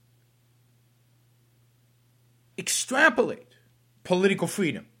extrapolate political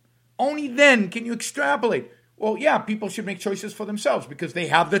freedom. Only then can you extrapolate. Well, yeah, people should make choices for themselves because they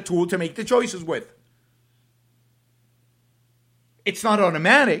have the tool to make the choices with. It's not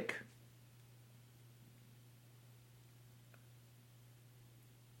automatic.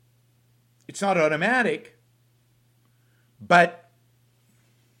 It's not automatic, but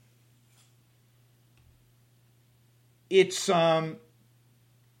it's one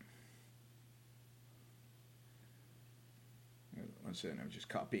second, I'm just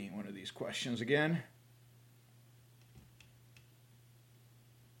copying one of these questions again.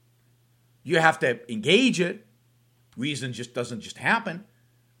 You have to engage it. Reason just doesn't just happen.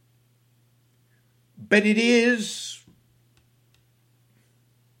 But it is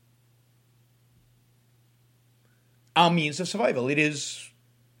our means of survival. It is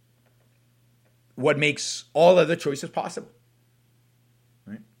what makes all other choices possible.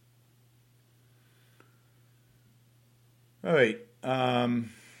 Right? All right.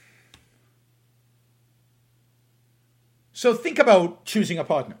 So think about choosing a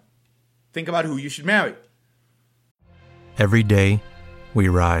partner. Think about who you should marry. Every day, we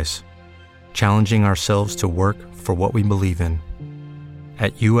rise, challenging ourselves to work for what we believe in.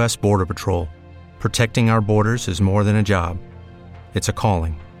 At U.S. Border Patrol, protecting our borders is more than a job. It's a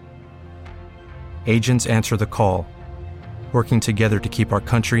calling. Agents answer the call, working together to keep our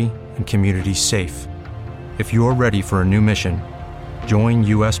country and communities safe. If you're ready for a new mission, join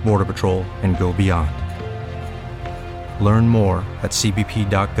U.S. Border Patrol and go beyond. Learn more at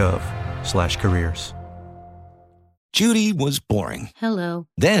cbp.gov/careers. Judy was boring. Hello.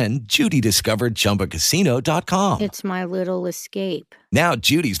 Then Judy discovered ChumbaCasino.com. It's my little escape. Now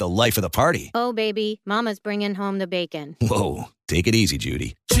Judy's the life of the party. Oh, baby, mama's bringing home the bacon. Whoa, take it easy,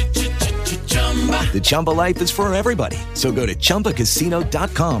 Judy. The Chumba life is for everybody. So go to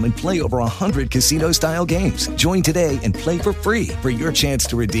ChumbaCasino.com and play over 100 casino-style games. Join today and play for free for your chance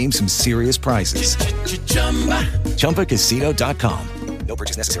to redeem some serious prizes. ChumbaCasino.com. No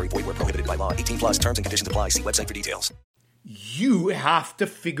purchase necessary. Void where prohibited by law. 18+ terms and conditions apply. See website for details. You have to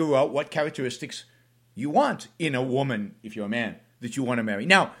figure out what characteristics you want in a woman, if you're a man, that you want to marry.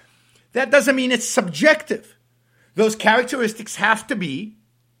 Now, that doesn't mean it's subjective. Those characteristics have to be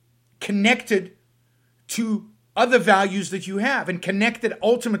connected to other values that you have and connected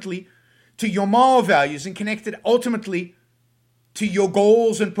ultimately to your moral values and connected ultimately to your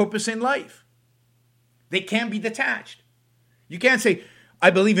goals and purpose in life. They can be detached. You can't say, I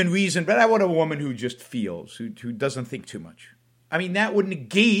believe in reason, but I want a woman who just feels, who doesn't think too much. I mean, that would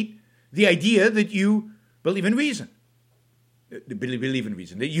negate the idea that you believe in reason. Believe in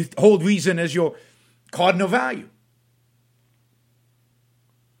reason, that you hold reason as your cardinal value.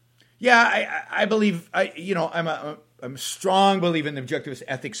 Yeah, I believe, I'm a strong believer in objectivist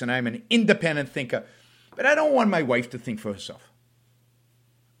ethics, and I'm an independent thinker, but I don't want my wife to think for herself.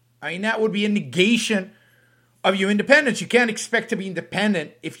 I mean, that would be a negation of your independence. You can't expect to be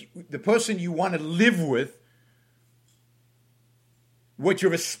independent if the person you want to live with, what you're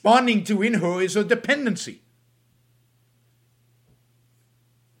responding to in her is a dependency.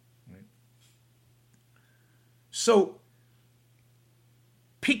 Right? So,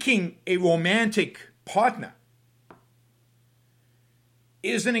 picking a romantic partner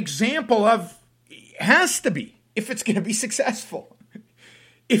is an example of, has to be, if it's going to be successful.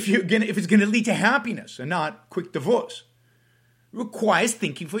 If it's going to lead to happiness and not quick divorce, it requires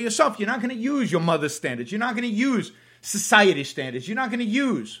thinking for yourself. You're not going to use your mother's standards. You're not going to use society's standards. You're not going to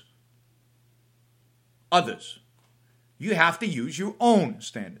use others. You have to use your own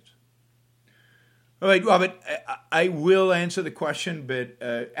standards. All right, Robert, I will answer the question, but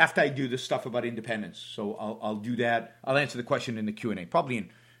after I do the stuff about independence. So I'll do that. I'll answer the question in the Q&A, probably in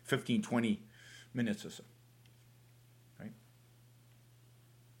 15, 20 minutes or so.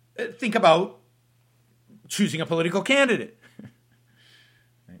 think about choosing a political candidate.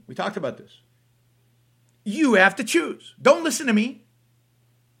 We talked about this. You have to choose. Don't listen to me.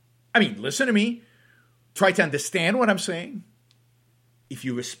 I mean, listen to me. Try to understand what I'm saying. If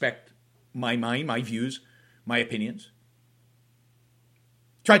you respect my mind, my views, my opinions.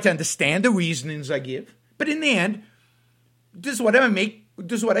 Try to understand the reasonings I give. But in the end, this is what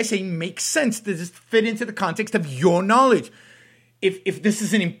I say makes sense. Does this fit into the context of your knowledge? If this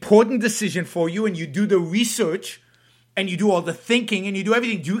is an important decision for you and you do the research and you do all the thinking and you do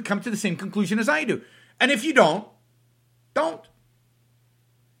everything, do you come to the same conclusion as I do? And if you don't.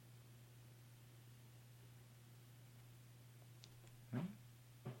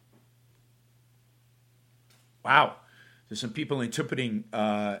 Wow. There's some people interpreting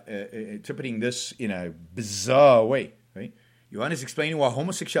this in a bizarre way, right? Johan is explaining why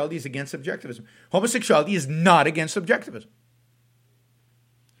homosexuality is against subjectivism. Homosexuality is not against subjectivism.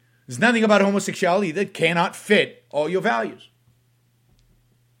 There's nothing about homosexuality that cannot fit all your values.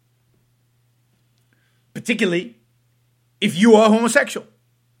 Particularly if you are homosexual.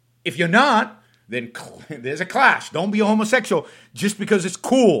 If you're not, then there's a clash. Don't be a homosexual just because it's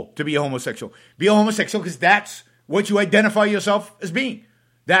cool to be a homosexual. Be a homosexual because that's what you identify yourself as being.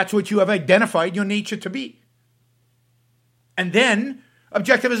 That's what you have identified your nature to be. And then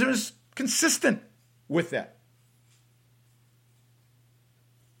objectivism is consistent with that.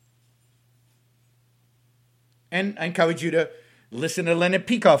 And I encourage you to listen to Leonard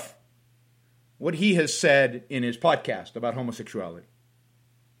Peikoff, what he has said in his podcast about homosexuality.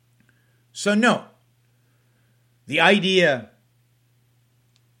 So no, the idea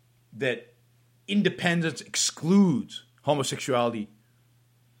that independence excludes homosexuality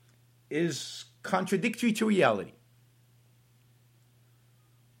is contradictory to reality.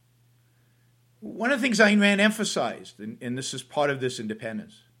 One of the things Ayn Rand emphasized, and this is part of this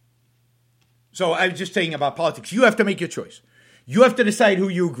independence. So I was just saying about politics. You have to make your choice. You have to decide who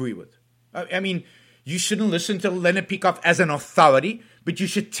you agree with. I mean, you shouldn't listen to Leonard Peikoff as an authority, but you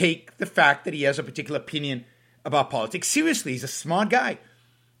should take the fact that he has a particular opinion about politics seriously. He's a smart guy.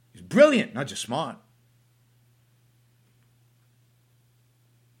 He's brilliant, not just smart.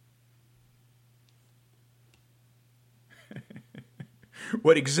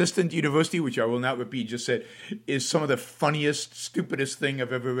 What exists in university, which I will not repeat, just said, is some of the funniest, stupidest thing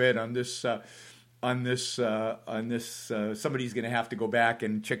I've ever read on this. Somebody's going to have to go back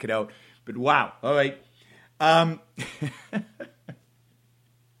and check it out. But wow, all right.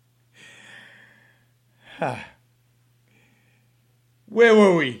 Where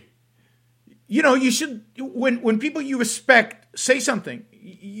were we? You know, you should, when people you respect say something,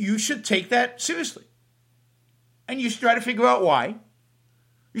 you should take that seriously. And you should try to figure out why.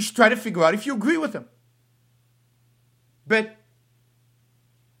 You should try to figure out if you agree with them. But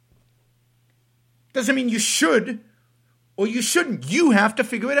doesn't mean you should or you shouldn't. You have to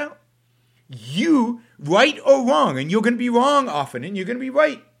figure it out. You, right or wrong, and you're going to be wrong often, and you're going to be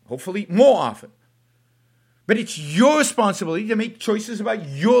right, hopefully more often. But it's your responsibility to make choices about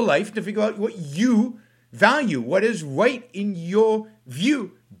your life, to figure out what you value, what is right in your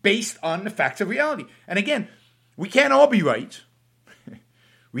view, based on the facts of reality. And again, we can't all be right.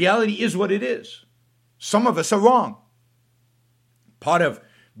 Reality is what it is. Some of us are wrong. Part of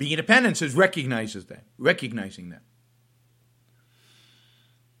being independent is recognizing that.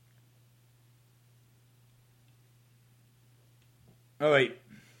 All right.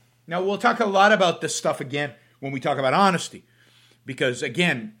 Now, we'll talk a lot about this stuff again when we talk about honesty. Because,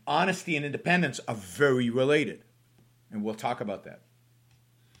 again, honesty and independence are very related. And we'll talk about that.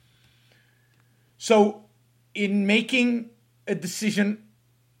 So, in making a decision,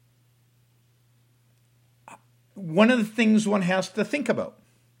 one of the things one has to think about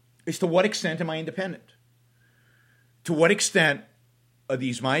is, to what extent am I independent? To what extent are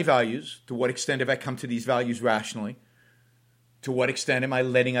these my values? To what extent have I come to these values rationally? To what extent am I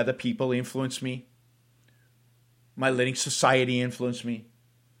letting other people influence me? Am I letting society influence me?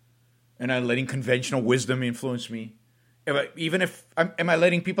 Am I letting conventional wisdom influence me? Am I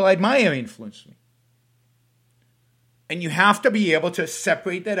letting people I admire influence me? And you have to be able to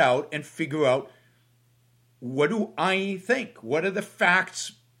separate that out and figure out, what do I think? What are the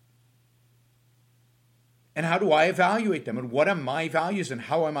facts? And how do I evaluate them? And what are my values? And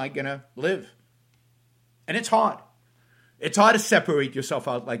how am I going to live? And it's hard. It's hard to separate yourself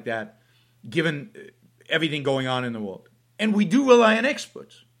out like that, given everything going on in the world. And we do rely on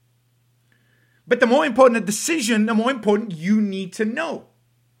experts. But the more important the decision, the more important you need to know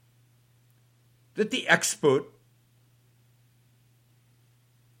that the expert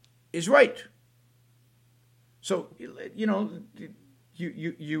is right. So, you know,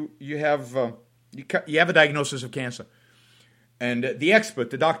 you have a diagnosis of cancer, and the expert,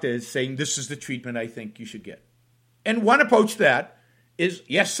 the doctor, is saying this is the treatment I think you should get. And one approach to that is,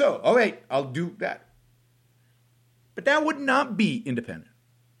 yes, sir, all right, I'll do that. But that would not be independent.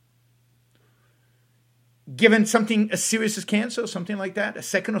 Given something as serious as cancer, something like that, a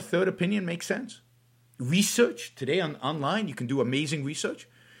second or third opinion makes sense. Research, today online, you can do amazing research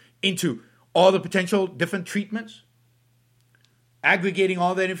into all the potential different treatments, aggregating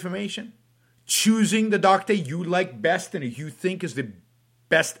all that information, choosing the doctor you like best and you think is the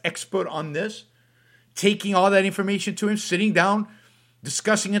best expert on this, taking all that information to him, sitting down,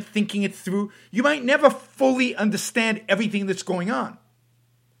 discussing it, thinking it through. You might never fully understand everything that's going on.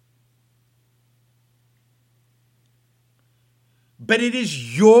 But it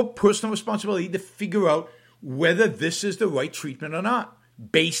is your personal responsibility to figure out whether this is the right treatment or not,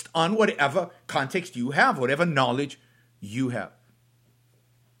 based on whatever context you have, whatever knowledge you have.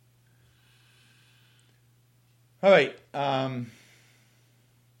 All right.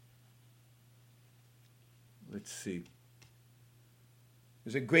 Let's see.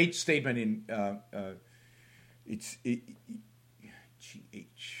 There's a great statement in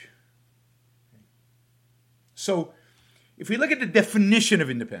GH. So, if we look at the definition of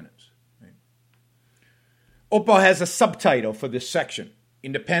independence, right, Oprah has a subtitle for this section: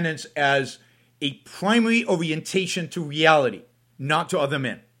 independence as a primary orientation to reality, not to other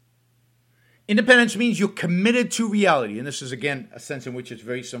men. Independence means you're committed to reality, and this is, again, a sense in which it's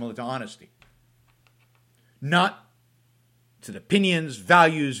very similar to honesty. Not to the opinions,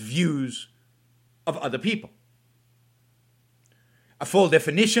 values, views of other people. A full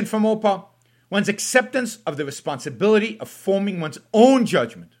definition from Oprah: one's acceptance of the responsibility of forming one's own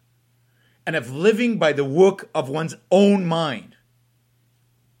judgment and of living by the work of one's own mind.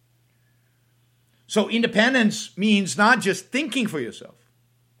 So independence means not just thinking for yourself.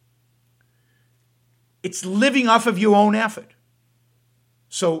 It's living off of your own effort.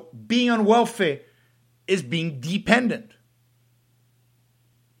 So being on welfare is being dependent.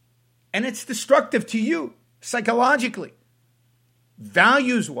 And it's destructive to you psychologically,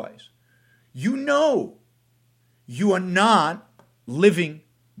 values-wise. You know you are not living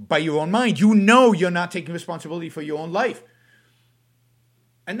by your own mind. You know you're not taking responsibility for your own life.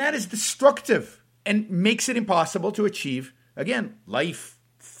 And that is destructive and makes it impossible to achieve, again, life,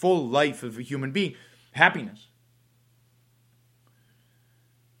 full life of a human being, happiness.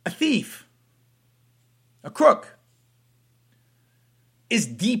 A thief, a crook, is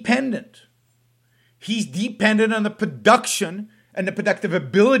dependent. He's dependent on the production and the productive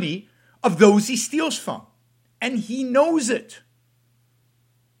ability of those he steals from. And he knows it.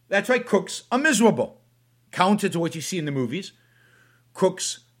 That's why crooks are miserable. Counter to what you see in the movies,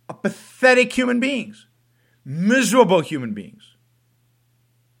 crooks are pathetic human beings, miserable human beings.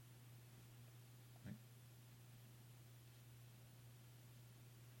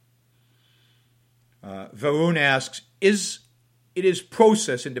 Varun asks, it is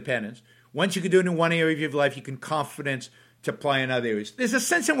process independence. Once you can do it in one area of your life, you can confidence to apply in other areas. There's a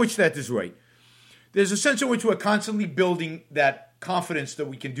sense in which that is right. There's a sense in which we're constantly building that confidence that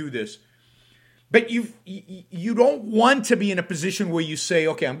we can do this. But you don't want to be in a position where you say,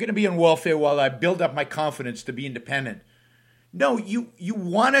 okay, I'm going to be on welfare while I build up my confidence to be independent. No, you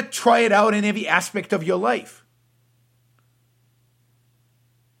want to try it out in every aspect of your life.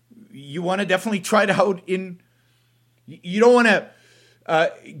 You want to definitely try it out in... You don't want to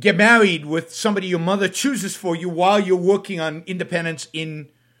get married with somebody your mother chooses for you while you're working on independence in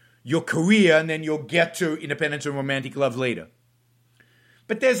your career, and then you'll get to independence and romantic love later.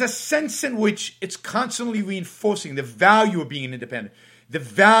 But there's a sense in which it's constantly reinforcing the value of being independent. The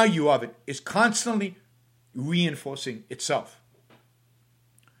value of it is constantly reinforcing itself.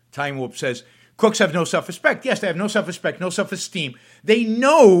 Time Warp says, crooks have no self-respect. Yes, they have no self-respect, no self-esteem. They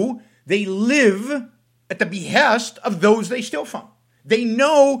know they live at the behest of those they steal from. They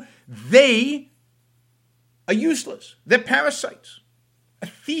know they are useless. They're parasites. A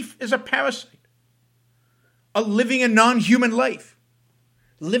thief is a parasite. A living a non-human life.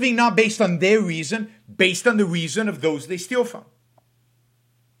 Living not based on their reason, based on the reason of those they steal from.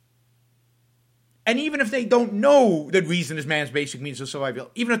 And even if they don't know that reason is man's basic means of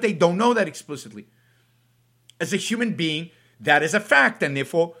survival, even if they don't know that explicitly, as a human being, that is a fact, and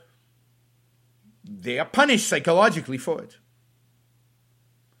therefore they are punished psychologically for it.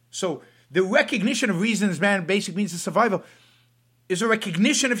 So the recognition of reason as man's basic means of survival is a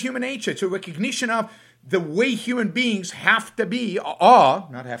recognition of human nature. It's a recognition of the way human beings have to be, are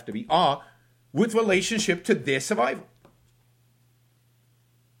with relationship to their survival.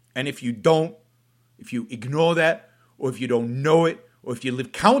 And if you ignore that, or if you don't know it, or if you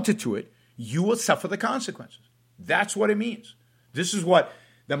live counter to it, you will suffer the consequences. That's what it means. This is what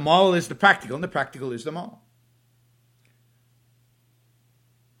the moral is the practical, and the practical is the moral.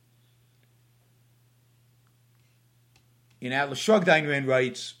 In Atlas Shrugged, Ayn Rand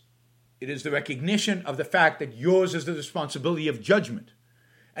writes, it is the recognition of the fact that yours is the responsibility of judgment,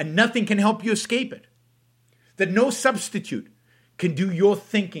 and nothing can help you escape it. That no substitute can do your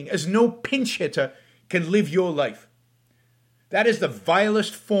thinking, as no pinch hitter can live your life. That is the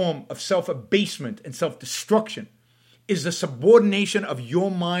vilest form of self-abasement and self-destruction, is the subordination of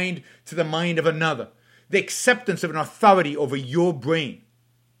your mind to the mind of another, the acceptance of an authority over your brain,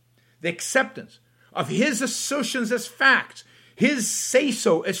 the acceptance of his assertions as facts, his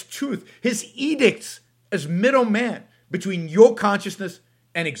say-so as truth, his edicts as middleman between your consciousness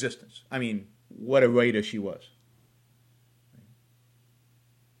and existence. I mean, what a writer she was.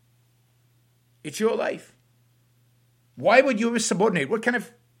 It's your life. Why would you subordinate? What kind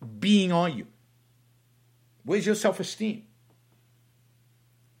of being are you? Where's your self-esteem?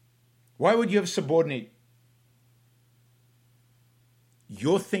 Why would you ever subordinate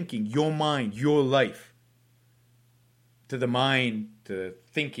your thinking, your mind, your life to the mind, to the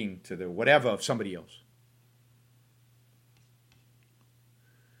thinking, to the whatever of somebody else?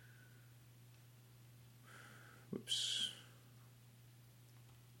 Whoops.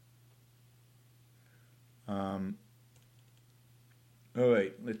 All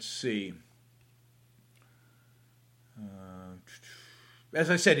right, let's see. As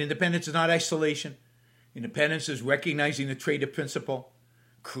I said, independence is not isolation. Independence is recognizing the trader principle,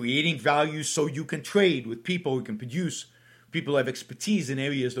 creating value so you can trade with people who can produce, people who have expertise in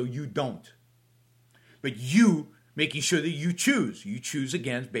areas though you don't. But you making sure that you choose. You choose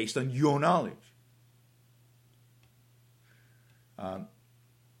again based on your knowledge.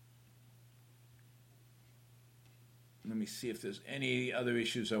 Let me see if there's any other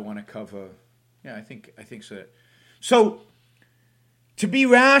issues I want to cover. Yeah, I think so. So, to be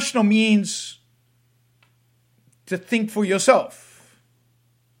rational means to think for yourself.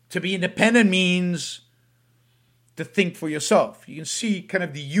 To be independent means to think for yourself. You can see kind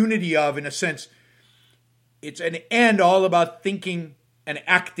of the unity of, in a sense, it's an end all about thinking and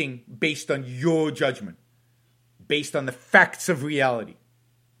acting based on your judgment, based on the facts of reality,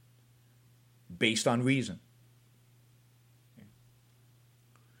 based on reason.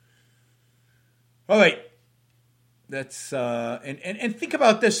 All right, that's and think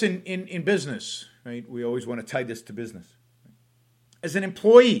about this in business, right? We always want to tie this to business. As an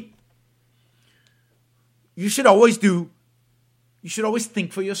employee, you should always think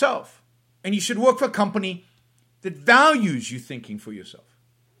for yourself, and you should work for a company that values you thinking for yourself.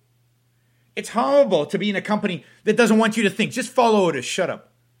 It's horrible to be in a company that doesn't want you to think. Just follow orders. Shut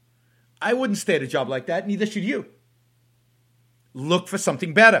up. I wouldn't stay at a job like that. Neither should you. Look for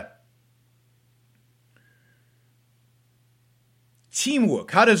something better.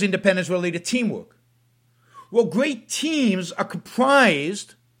 Teamwork. How does independence relate to teamwork? Well, great teams are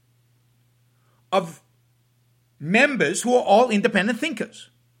comprised of members who are all independent thinkers.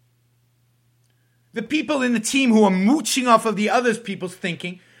 The people in the team who are mooching off of the other people's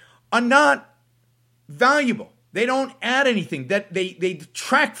thinking are not valuable. They don't add anything. That they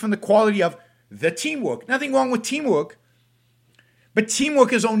detract from the quality of the teamwork. Nothing wrong with teamwork, but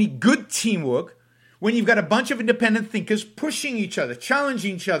teamwork is only good teamwork when you've got a bunch of independent thinkers pushing each other,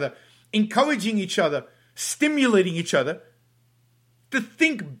 challenging each other, encouraging each other, stimulating each other to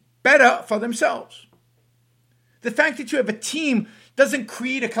think better for themselves. The fact that you have a team doesn't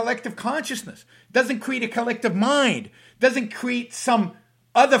create a collective consciousness, doesn't create a collective mind, doesn't create some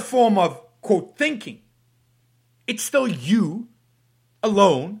other form of, quote, thinking. It's still you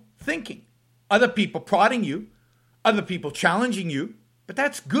alone thinking. Other people prodding you, other people challenging you, but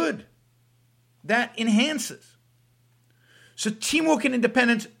that's good. That enhances. So teamwork and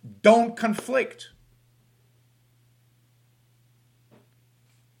independence don't conflict.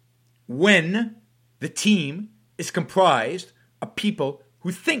 When the team is comprised of people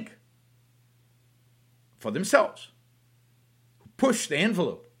who think for themselves, who push the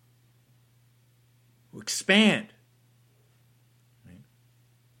envelope, who expand.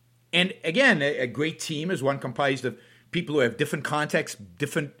 And again, a great team is one comprised of people who have different contexts,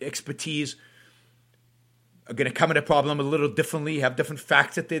 different expertise, are going to come at a problem a little differently, have different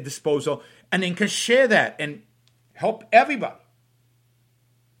facts at their disposal, and then can share that and help everybody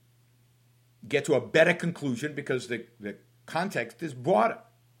get to a better conclusion because the context is broader.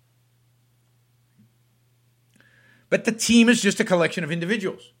 But the team is just a collection of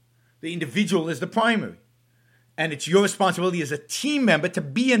individuals. The individual is the primary. And it's your responsibility as a team member to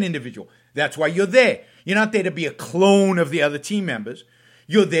be an individual. That's why you're there. You're not there to be a clone of the other team members.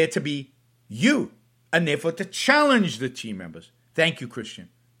 You're there to be you, and therefore to challenge the team members. Thank you, Christian.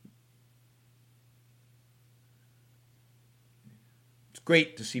 It's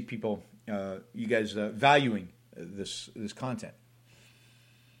great to see people, you guys, valuing this content.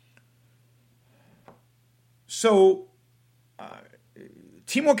 So,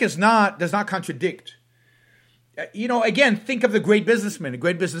 teamwork does not contradict. Again, think of the great businessmen. The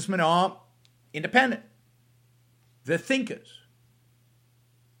great businessmen are independent. They're thinkers.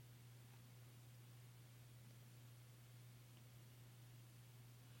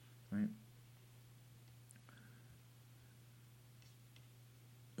 Right.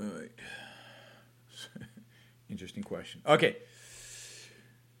 All right. Interesting question. Okay.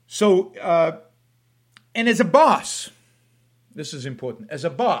 So, and as a boss, this is important. As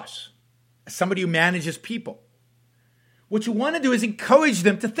a boss, as somebody who manages people, what you want to do is encourage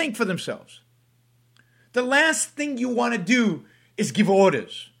them to think for themselves. The last thing you want to do is give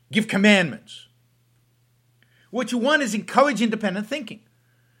orders, give commandments. What you want is encourage independent thinking.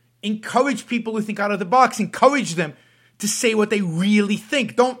 Encourage people who think out of the box. Encourage them to say what they really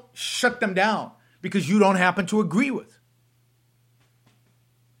think. Don't shut them down because you don't happen to agree with.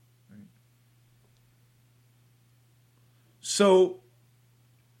 So,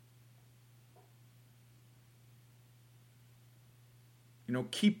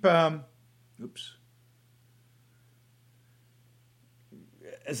 keep, as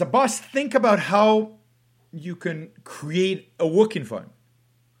a boss, think about how you can create a work environment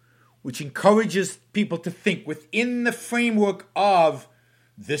which encourages people to think within the framework of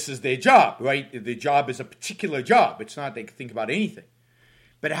this is their job, right? The job is a particular job. It's not they can think about anything.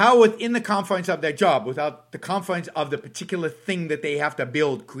 But how within the confines of their job, without the confines of the particular thing that they have to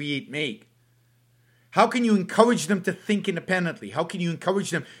build, create, make, how can you encourage them to think independently? How can you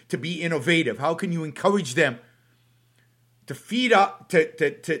encourage them to be innovative? How can you encourage them to feed up,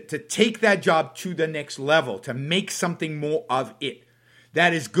 to take that job to the next level, to make something more of it?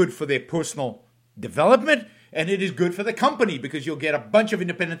 That is good for their personal development, and it is good for the company because you'll get a bunch of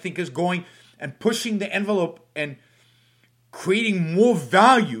independent thinkers going and pushing the envelope and creating more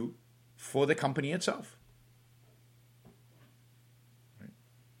value for the company itself.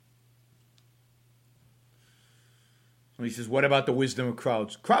 So he says, what about the wisdom of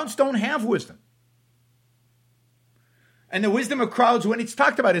crowds? Crowds don't have wisdom. And the wisdom of crowds, when it's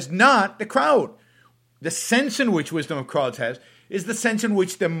talked about, is not the crowd. The sense in which wisdom of crowds has is the sense in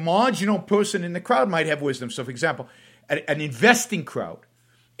which the marginal person in the crowd might have wisdom. So, for example, an investing crowd,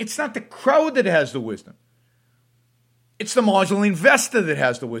 it's not the crowd that has the wisdom. It's the marginal investor that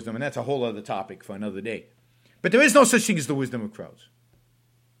has the wisdom, and that's a whole other topic for another day. But there is no such thing as the wisdom of crowds.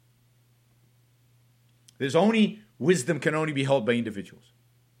 Wisdom can only be held by individuals.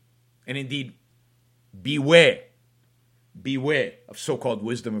 And indeed, beware of so-called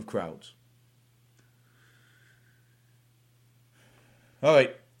wisdom of crowds. All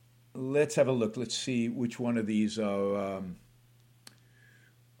right, let's have a look. Let's see which one of these are...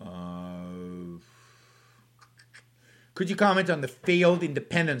 Could you comment on the failed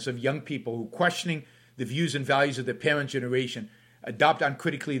independence of young people who, questioning the views and values of their parent generation, adopt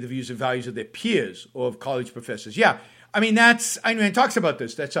uncritically the views and values of their peers or of college professors? Yeah, I mean, it talks about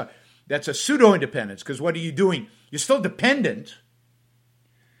this. That's a pseudo-independence, because what are you doing? You're still dependent,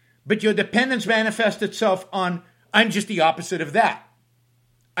 but your dependence manifests itself on, I'm just the opposite of that.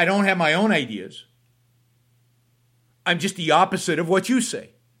 I don't have my own ideas. I'm just the opposite of what you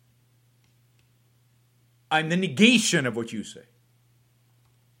say. I'm the negation of what you say.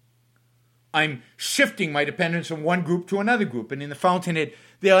 I'm shifting my dependence from one group to another group. And in the Fountainhead,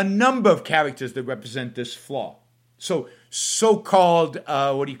 there are a number of characters that represent this flaw. So-called,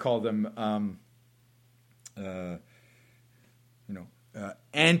 what do you call them?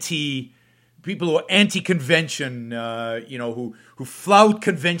 People who are anti-convention, who flout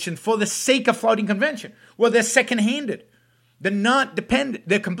convention for the sake of flouting convention. Well, they're second-handed. They're not dependent.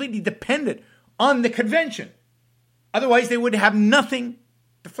 They're completely dependent on the convention. Otherwise, they would have nothing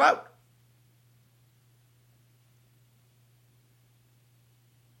to flout.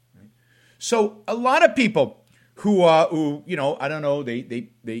 So a lot of people who I don't know,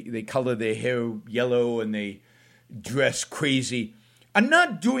 they color their hair yellow and they dress crazy, are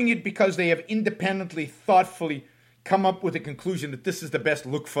not doing it because they have independently, thoughtfully come up with a conclusion that this is the best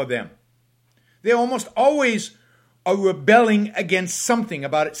look for them. They almost always are rebelling against something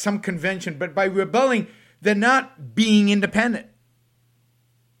about it, some convention, but by rebelling, they're not being independent.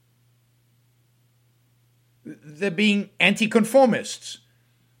 They're being anti-conformists.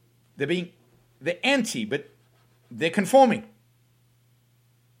 They're anti, but They're conforming.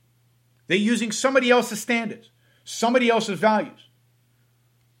 They're using somebody else's standards, somebody else's values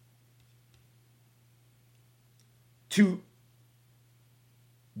to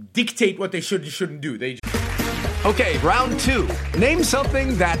dictate what they should and shouldn't do. Okay, round two. Name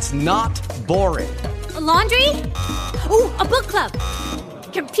something that's not boring. A laundry? Ooh, a book club.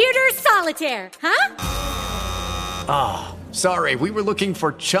 Computer solitaire, huh? Ah, sorry, we were looking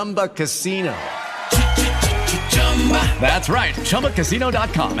for Chumba Casino. That's right,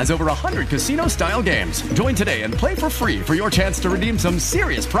 ChumbaCasino.com has over 100 casino-style games. Join today and play for free for your chance to redeem some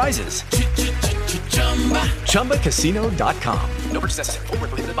serious prizes. ChumbaCasino.com. No purchase necessary. Void where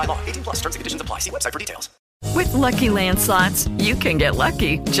prohibited by law. 18+ terms and conditions apply. See website for details. With Lucky Land Slots, you can get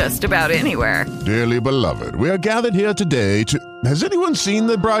lucky just about anywhere. Dearly beloved, we are gathered here today to... Has anyone seen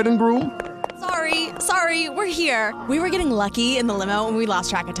the bride and groom? Sorry, we're here. We were getting lucky in the limo and we lost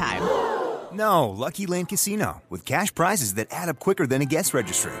track of time. No, Lucky Land Casino, with cash prizes that add up quicker than a guest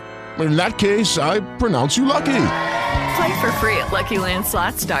registry. In that case, I pronounce you lucky. Play for free at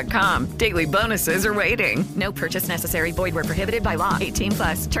LuckyLandSlots.com. Daily bonuses are waiting. No purchase necessary. Void where prohibited by law.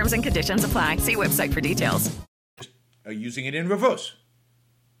 18+. Terms and conditions apply. See website for details. Are using it in reverse.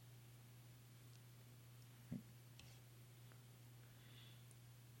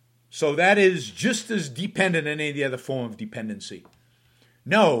 So that is just as dependent on any other form of dependency.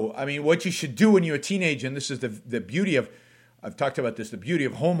 No, I mean, what you should do when you're a teenager, and this is the beauty of, I've talked about this, the beauty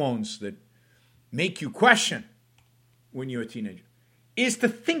of hormones that make you question when you're a teenager, is to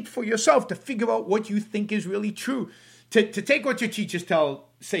think for yourself, to figure out what you think is really true, to take what your teachers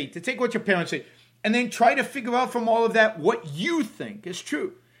say, to take what your parents say, and then try to figure out from all of that what you think is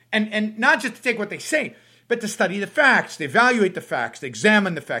true. And not just to take what they say, but to study the facts, to evaluate the facts, to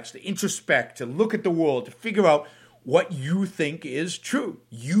examine the facts, to introspect, to look at the world, to figure out what you think is true.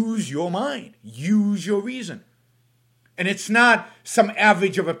 Use your mind. Use your reason. And it's not some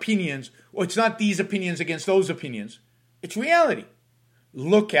average of opinions, or it's not these opinions against those opinions. It's reality.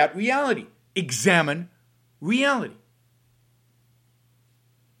 Look at reality. Examine reality.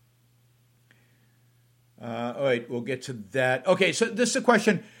 All right, we'll get to that. Okay, so this is a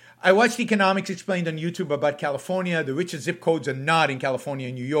question. I watched Economics Explained on YouTube about California. The richest zip codes are not in California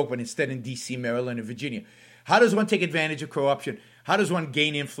and New York, but instead in D.C., Maryland, and Virginia. How does one take advantage of corruption? How does one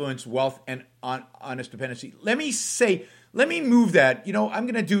gain influence, wealth, and honest dependency? Let me move that. You know, I'm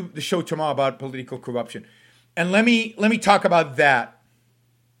going to do the show tomorrow about political corruption. And let me talk about that.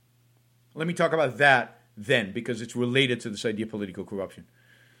 Let me talk about that then, because it's related to this idea of political corruption.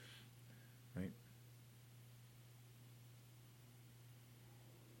 Right?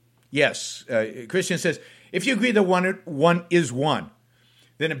 Yes, Christian says, if you agree that one is one,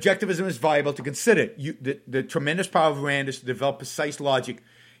 then objectivism is viable to consider. The tremendous power of Rand is to develop precise logic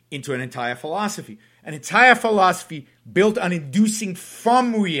into an entire philosophy. An entire philosophy built on inducing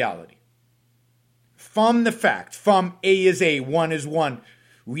from reality, from the fact, from A is A, one is one,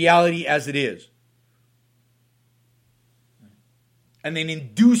 reality as it is. And then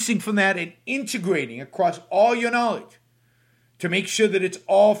inducing from that and integrating across all your knowledge to make sure that it's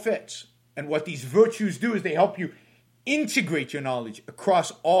all fits. And what these virtues do is they help you integrate your knowledge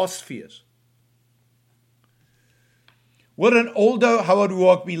across all spheres. Would an older Howard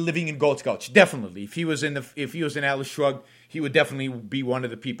Roark be living in Galt's Gulch? Definitely. If he was in Atlas Shrugged, he would definitely be one of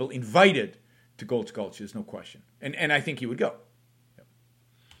the people invited to Galt's Gulch. There's no question. And I think he would go.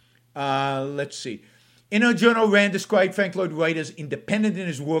 Let's see. In her journal, Rand described Frank Lloyd Wright as independent in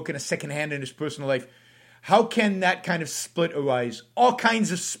his work and a second-hand in his personal life. How can that kind of split arise? All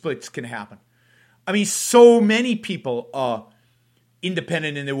kinds of splits can happen. I mean, so many people are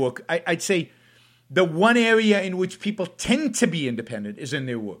independent in their work. I'd say the one area in which people tend to be independent is in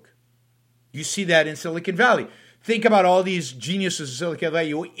their work. You see that in Silicon Valley. Think about all these geniuses in Silicon Valley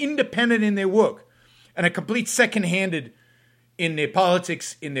who are independent in their work and are complete second-handed in their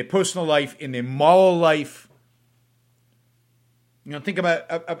politics, in their personal life, in their moral life. You know, think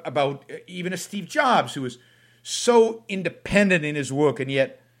about even a Steve Jobs, who was so independent in his work, and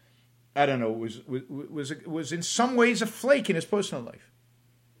yet, I don't know, was in some ways a flake in his personal life.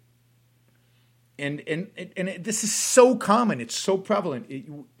 And this is so common. It's so prevalent.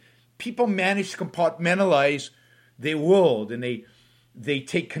 People manage to compartmentalize their world, and they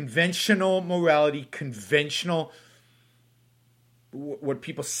take conventional morality, conventional, what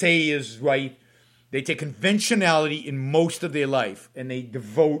people say is right. They take conventionality in most of their life, and they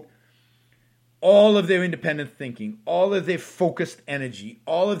devote all of their independent thinking, all of their focused energy,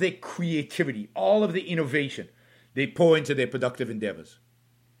 all of their creativity, all of the innovation they pour into their productive endeavors.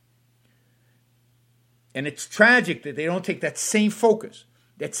 And it's tragic that they don't take that same focus,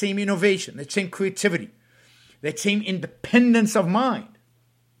 that same innovation, that same creativity, that same independence of mind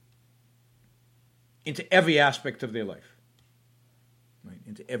into every aspect of their life. Right?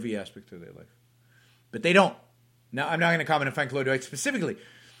 Into every aspect of their life. But they don't. Now, I'm not going to comment on Frank Lloyd Wright specifically,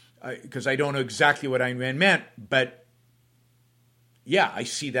 because I don't know exactly what Ayn Rand meant, but yeah, I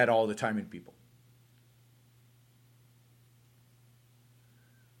see that all the time in people.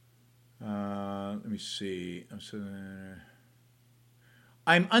 Let me see.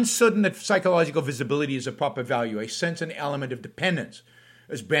 I'm uncertain that psychological visibility is a proper value. I sense an element of dependence,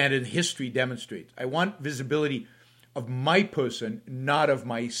 as Brandon history demonstrates. I want visibility of my person, not of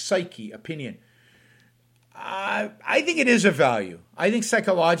my psyche opinion. I think it is a value. I think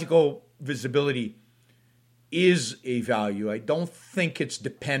psychological visibility is a value. I don't think it's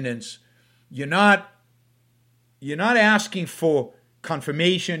dependence. You're not asking for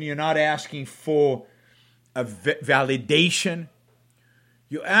confirmation. You're not asking for a validation.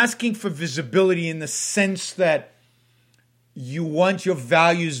 You're asking for visibility in the sense that you want your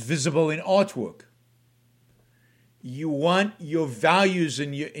values visible in artwork. You want your values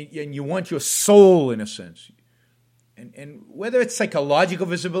and you want your soul, in a sense. And whether it's psychological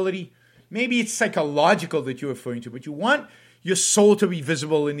visibility, maybe it's psychological that you're referring to, but you want your soul to be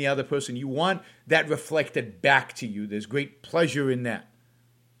visible in the other person. You want that reflected back to you. There's great pleasure in that.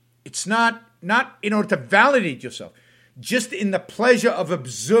 It's not in order to validate yourself, just in the pleasure of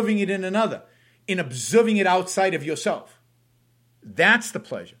observing it in another, in observing it outside of yourself. That's the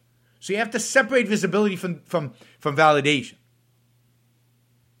pleasure. So you have to separate visibility from validation.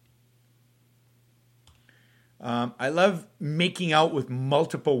 I love making out with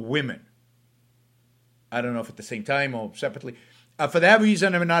multiple women. I don't know if at the same time or separately. For that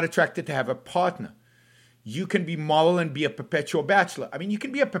reason, I'm not attracted to have a partner. You can be moral and be a perpetual bachelor. I mean, you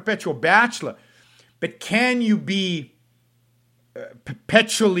can be a perpetual bachelor, but can you be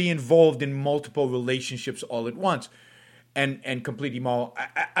perpetually involved in multiple relationships all at once and completely moral?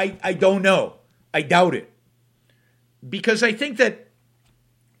 I don't know. I doubt it. Because I think that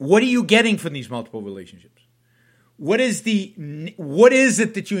what are you getting from these multiple relationships? What is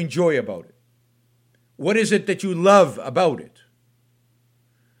it that you enjoy about it? What is it that you love about it?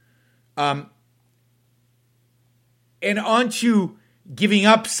 And aren't you giving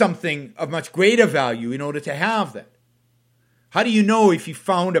up something of much greater value in order to have that? How do you know if you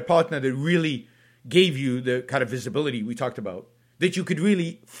found a partner that really gave you the kind of visibility we talked about, that you could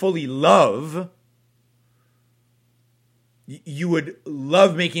really fully love? You would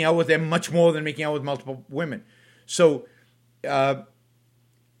love making out with them much more than making out with multiple women. So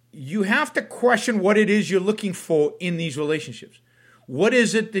you have to question what it is you're looking for in these relationships. What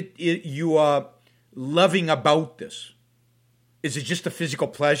is it that you are loving about this? Is it just a physical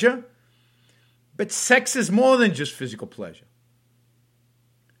pleasure? But sex is more than just physical pleasure.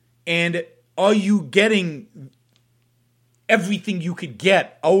 And are you getting everything you could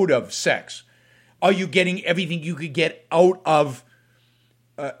get out of sex? Are you getting everything you could get out of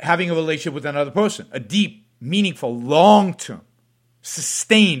having a relationship with another person? A deep, meaningful, long-term,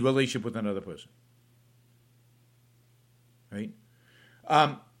 sustained relationship with another person. Right?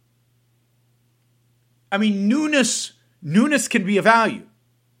 I mean, newness can be a value.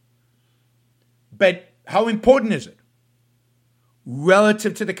 But how important is it?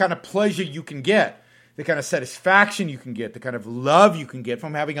 Relative to the kind of pleasure you can get, the kind of satisfaction you can get, the kind of love you can get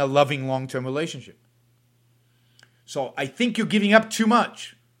from having a loving long-term relationship. So I think you're giving up too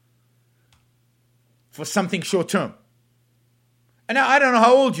much for something short-term. And now, I don't know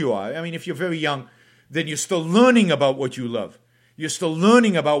how old you are. I mean, if you're very young, then you're still learning about what you love. You're still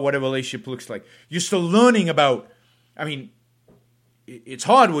learning about what a relationship looks like. You're still learning about, I mean, it's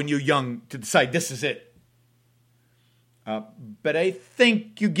hard when you're young to decide this is it. But I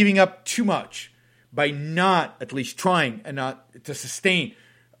think you're giving up too much by not at least trying and not to sustain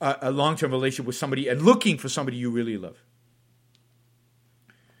a long-term relationship with somebody and looking for somebody you really love.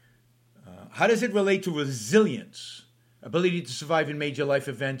 How does it relate to resilience? Ability to survive in major life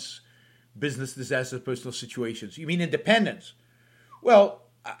events, business disasters, personal situations. You mean independence? Well,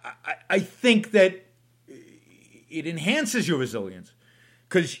 I think that it enhances your resilience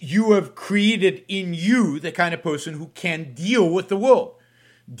because you have created in you the kind of person who can deal with the world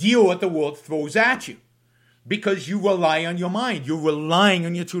what the world throws at you, because you rely on your mind. You're relying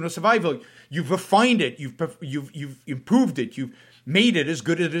on your tune of survival. You've refined it. You've improved it. You've made it as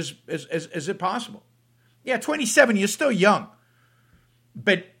good as it possible. Yeah, 27, you're still young.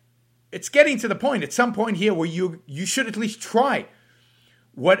 But it's getting to the point, at some point here, where you should at least try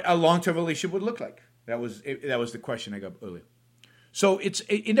what a long-term relationship would look like. That was the question I got earlier. So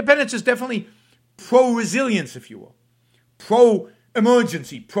independence is definitely pro-resilience, if you will.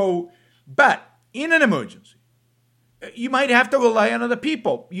 Pro-emergency. But in an emergency, you might have to rely on other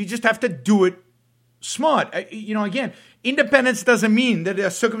people. You just have to do it smart. Again, independence doesn't mean that there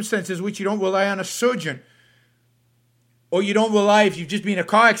are circumstances which you don't rely on a surgeon, or you don't rely, if you've just been in a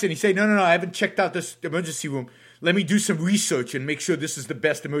car accident, you say, no, I haven't checked out this emergency room. Let me do some research and make sure this is the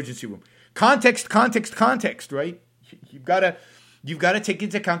best emergency room. Context, right? You've got to take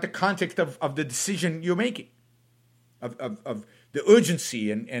into account the context of the decision you're making, of the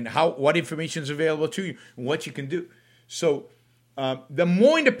urgency and what information is available to you and what you can do. So the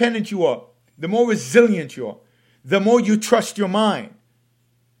more independent you are, the more resilient you are, the more you trust your mind,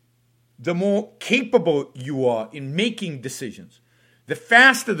 the more capable you are in making decisions, the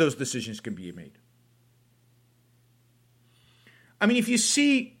faster those decisions can be made. I mean, if you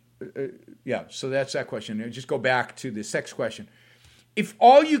see, so that's that question. Just go back to the sex question. If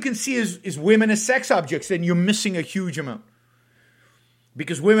all you can see is women as sex objects, then you're missing a huge amount.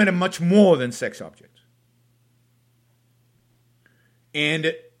 Because women are much more than sex objects.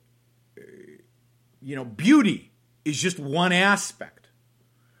 And, beauty is just one aspect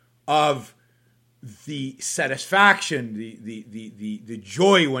of the satisfaction, the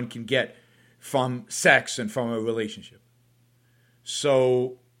joy one can get from sex and from a relationship.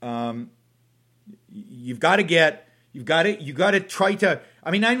 So you've got to try to.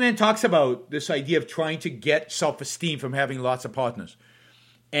 I mean, Nine Man talks about this idea of trying to get self-esteem from having lots of partners,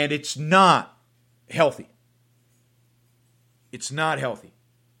 and it's not healthy. It's not healthy.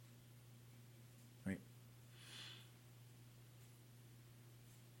 Right?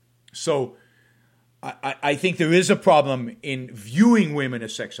 So I think there is a problem in viewing women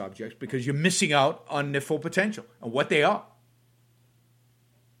as sex objects because you're missing out on their full potential and what they are.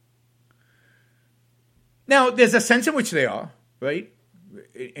 Now, there's a sense in which they are, right?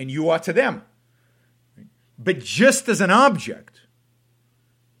 And you are to them. But just as an object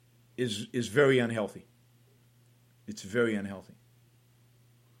is very unhealthy. It's very unhealthy.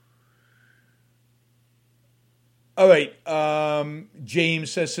 All right.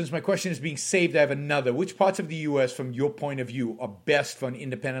 James says, since my question is being saved, I have another. Which parts of the U.S., from your point of view, are best for an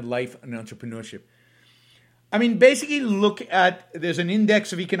independent life and entrepreneurship? I mean, basically look at, there's an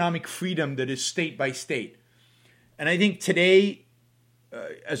index of economic freedom that is state by state. And I think today,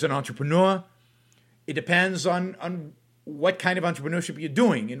 as an entrepreneur, it depends on what kind of entrepreneurship you're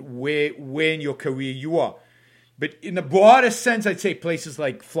doing and where in your career you are. But in the broadest sense, I'd say places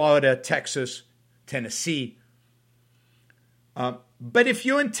like Florida, Texas, Tennessee. But if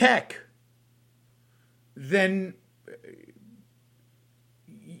you're in tech, then,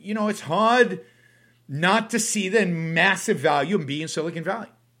 it's hard not to see the massive value in being in Silicon Valley.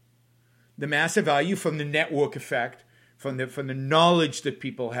 The massive value from the network effect, from the knowledge that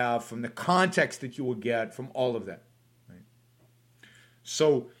people have, from the context that you will get, from all of that. Right?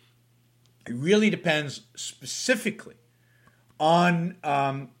 So it really depends specifically on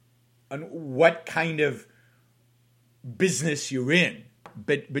what kind of business you're in.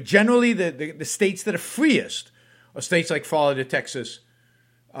 But generally, the states that are freest are states like Florida, Texas,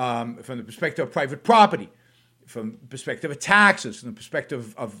 from the perspective of private property, from the perspective of taxes, from the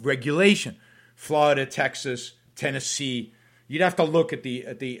perspective of regulation. Florida, Texas, Tennessee. You'd have to look at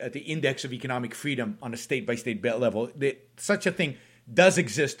the index of economic freedom on a state-by-state level. Such a thing does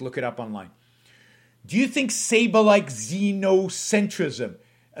exist. Look it up online. Do you think Saber-like xenocentrism,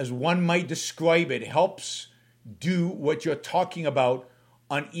 as one might describe it, helps do what you're talking about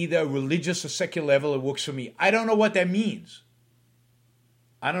on either a religious or secular level? It works for me. I don't know what that means.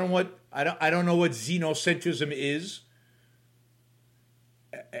 I don't know what xenocentrism is,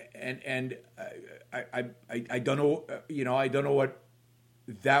 and I don't know. I don't know what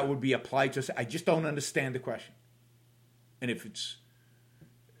that would be applied to. I just don't understand the question. And if it's,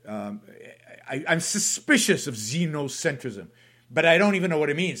 I'm suspicious of xenocentrism, but I don't even know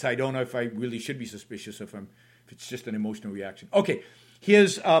what it means. I don't know if I really should be suspicious if it's just an emotional reaction. Okay,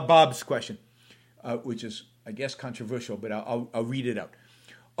 here's Bob's question, which is, I guess, controversial, but I'll read it out.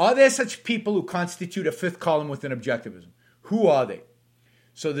 Are there such people who constitute a fifth column within objectivism? Who are they?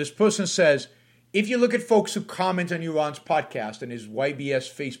 So this person says, if you look at folks who comment on Yaron's podcast and his YBS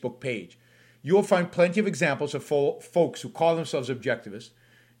Facebook page, you will find plenty of examples of folks who call themselves objectivists,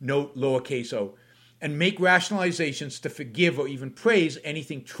 note lowercase o, and make rationalizations to forgive or even praise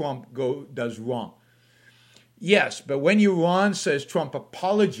anything Trump does wrong. Yes, but when Yaron says Trump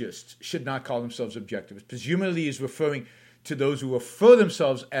apologists should not call themselves objectivists, presumably he's referring to those who refer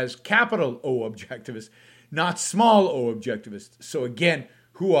themselves as capital O objectivists, not small o objectivists. So again,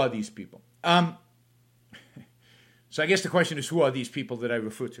 who are these people? So I guess the question is, who are these people that I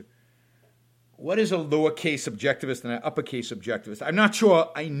refer to? What is a lowercase objectivist and an uppercase objectivist? I'm not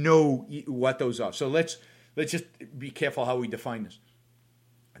sure I know what those are. So let's let's just be careful how we define this.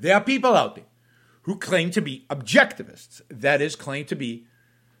 There are people out there who claim to be objectivists. That is, claim to be,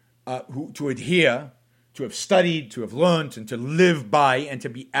 to adhere, to have studied, to have learned, and to live by, and to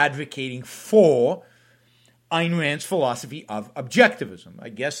be advocating for Ayn Rand's philosophy of objectivism. I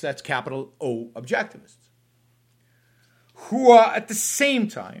guess that's capital O objectivists. Who are at the same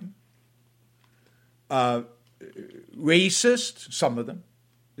time racist, some of them,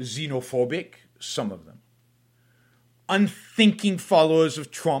 xenophobic, some of them, unthinking followers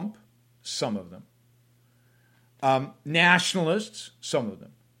of Trump, some of them, nationalists, some of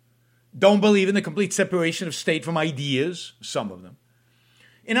them, don't believe in the complete separation of state from ideas, some of them.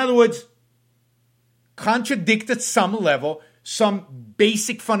 In other words, contradict at some level some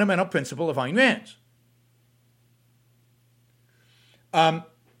basic fundamental principle of Ayn Rand's.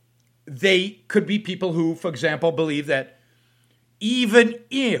 They could be people who, for example, believe that even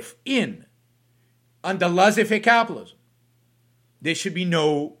if under laissez-faire capitalism, there should be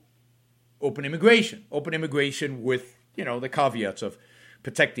no open immigration with, the caveats of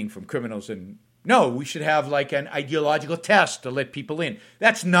protecting from criminals, and no, we should have like an ideological test to let people in.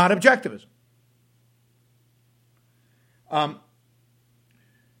 That's not objectivism.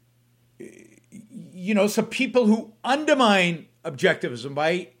 So people who undermine objectivism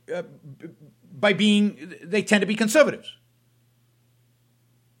by being, they tend to be conservatives.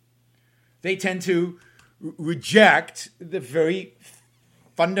 They tend to reject the very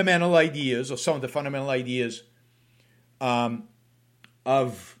fundamental ideas, or some of the fundamental ideas of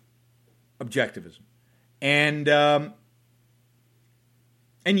objectivism, and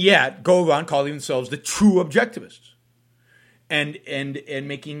yet go around calling themselves the true objectivists, and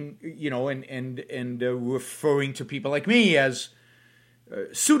making and referring to people like me as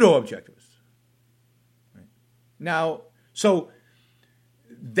pseudo objectivists. Right? Now, so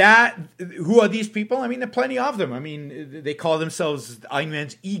that, who are these people? I mean, there are plenty of them. I mean, they call themselves Ayn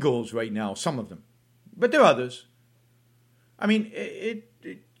Rand's eagles right now, some of them, but there are others. I mean,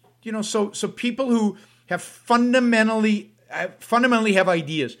 so people who have fundamentally have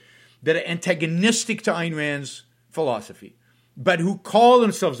ideas that are antagonistic to Ayn Rand's philosophy, but who call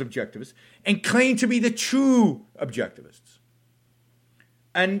themselves objectivists and claim to be the true objectivists.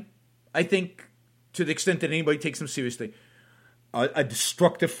 And I think, to the extent that anybody takes them seriously, a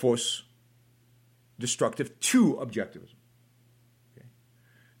destructive force, destructive to objectivism. Okay.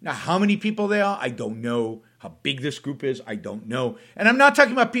 Now, how many people there are, I don't know. How big this group is, I don't know. And I'm not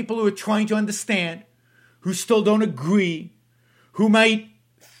talking about people who are trying to understand, who still don't agree, who might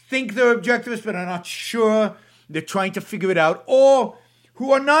think they're objectivists but are not sure, they're trying to figure it out, or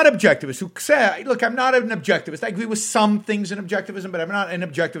who are not objectivists, who say, look, I'm not an objectivist. I agree with some things in objectivism, but I'm not an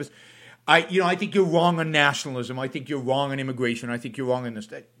objectivist. I think you're wrong on nationalism. I think you're wrong on immigration. I think you're wrong on this.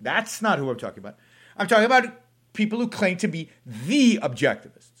 That's not who I'm talking about. I'm talking about people who claim to be the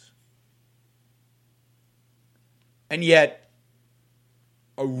objectivists, and yet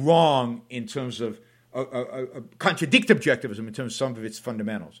are wrong in terms of contradict objectivism in terms of some of its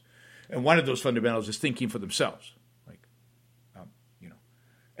fundamentals. And one of those fundamentals is thinking for themselves.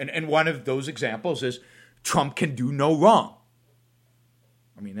 And one of those examples is Trump can do no wrong.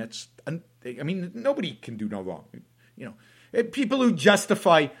 I mean, nobody can do no wrong. People who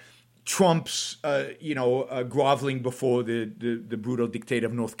justify Trump's, groveling before the brutal dictator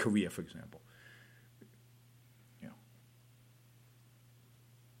of North Korea, for example.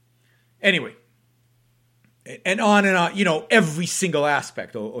 Anyway, and on, every single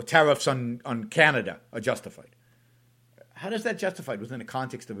aspect, or tariffs on Canada are justified. How does that justified within the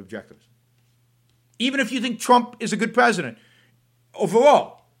context of objectivism? Even if you think Trump is a good president,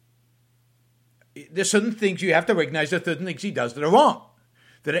 overall, there's certain things you have to recognize, there are certain things he does that are wrong,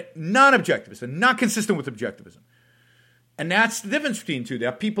 that are non-objectivist, and not consistent with objectivism. And that's the difference between the two. There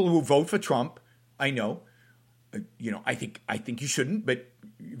are people who vote for Trump, I know, I think you shouldn't, but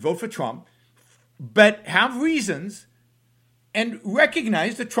vote for Trump, but have reasons and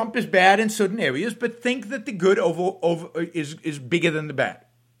recognize that Trump is bad in certain areas, but think that the good is bigger than the bad.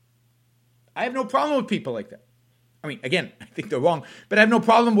 I have no problem with people like that. I mean, again, I think they're wrong, but I have no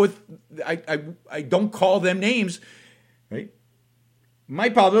problem with, I don't call them names, right? My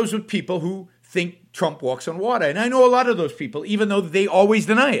problem is with people who think Trump walks on water. And I know a lot of those people, even though they always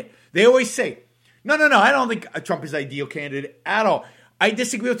deny it. They always say, no, I don't think Trump is the ideal candidate at all. I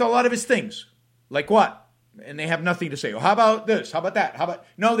disagree with a lot of his things. Like what? And they have nothing to say. Well, how about this? How about that?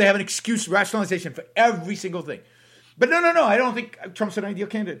 No, they have an excuse, rationalization for every single thing. But no, I don't think Trump's an ideal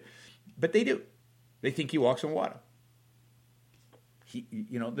candidate. But they do. They think he walks on water.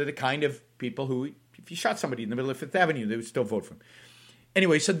 They're the kind of people who, if you shot somebody in the middle of Fifth Avenue, they would still vote for him.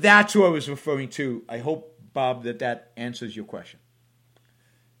 Anyway, so that's who I was referring to. I hope Bob, that answers your question.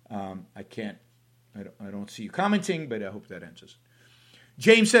 I don't see you commenting, but I hope that answers.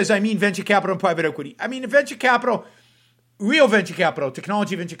 James says, I mean venture capital and private equity. I mean, venture capital, real venture capital,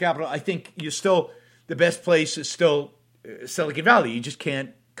 technology venture capital, I think the best place is still Silicon Valley. You just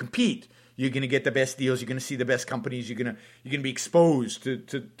can't compete. You're going to get the best deals. You're going to see the best companies. You're going to be exposed to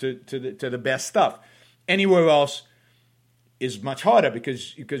the best stuff. Anywhere else is much harder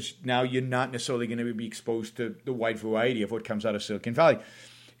because now you're not necessarily going to be exposed to the wide variety of what comes out of Silicon Valley.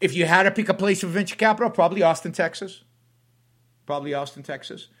 If you had to pick a place for venture capital, probably Austin, Texas.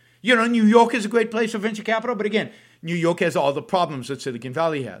 New York is a great place for venture capital, but again, New York has all the problems that Silicon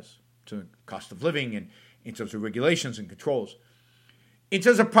Valley has. So cost of living and in terms of regulations and controls. In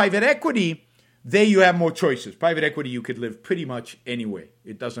terms of private equity, there you have more choices. Private equity, you could live pretty much anywhere.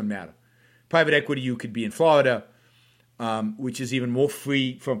 It doesn't matter. Private equity, you could be in Florida, which is even more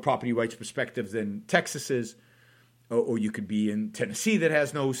free from property rights perspective than Texas is. Or you could be in Tennessee that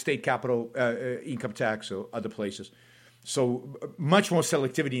has no state capital income tax or other places. So much more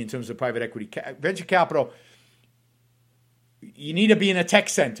selectivity in terms of private equity. Venture capital, you need to be in a tech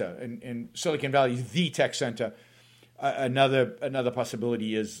center. And Silicon Valley is the tech center. Another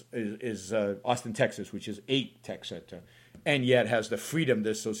possibility is Austin, Texas, which is a tech center, and yet has the freedom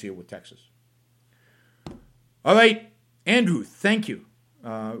that's associated with Texas. All right, Andrew, thank you.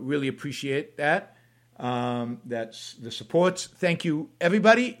 Really appreciate that. That's the supports. Thank you,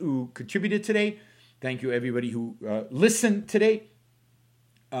 everybody who contributed today. Thank you, everybody who listened today.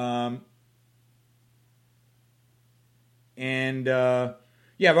 Robert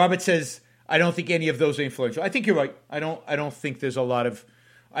says, I don't think any of those are influential. I think you're right. I don't think there's a lot of.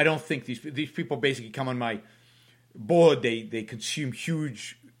 I don't think these people basically come on my board. They consume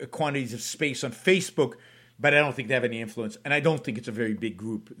huge quantities of space on Facebook, but I don't think they have any influence. And I don't think it's a very big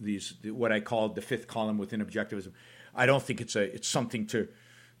group. These what I call the fifth column within objectivism. I don't think it's something to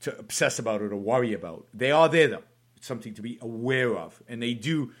obsess about or to worry about. They are there though. It's something to be aware of, and they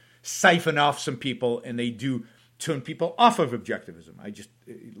do siphon off some people, and they do turn people off of objectivism.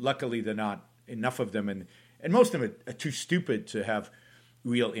 Luckily, they're not enough of them, and most of them are too stupid to have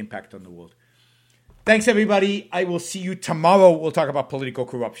real impact on the world. Thanks, everybody. I will see you tomorrow. We'll talk about political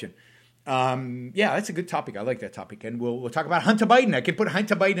corruption. That's a good topic. I like that topic. And we'll talk about Hunter Biden. I can put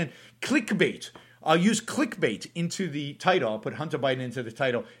Hunter Biden clickbait. I'll use clickbait into the title. I'll put Hunter Biden into the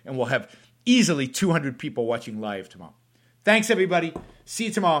title, and we'll have easily 200 people watching live tomorrow. Thanks, everybody. See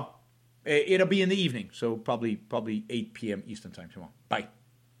you tomorrow. It'll be in the evening, so probably 8 p.m. Eastern time tomorrow. Bye.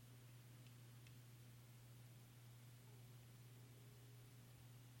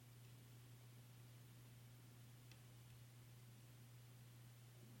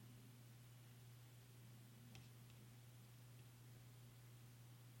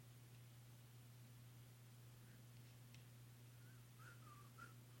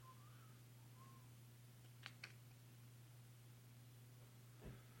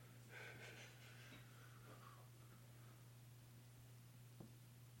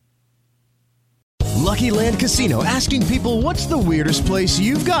 Lucky Land Casino, asking people, what's the weirdest place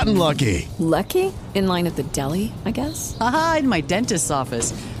you've gotten lucky? Lucky? In line at the deli, I guess? Aha, in my dentist's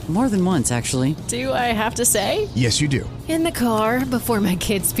office. More than once, actually. Do I have to say? Yes, you do. In the car before my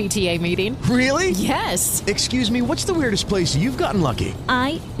kids' PTA meeting. Really? Yes. Excuse me, what's the weirdest place you've gotten lucky?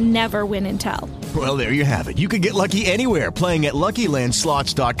 I never win and tell. Well, there you have it. You can get lucky anywhere, playing at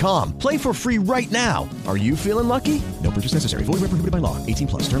LuckyLandSlots.com. Play for free right now. Are you feeling lucky? No purchase necessary. Void where prohibited by law.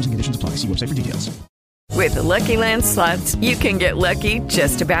 18+. Terms and conditions apply. See website for details. With the Lucky Land Slots, you can get lucky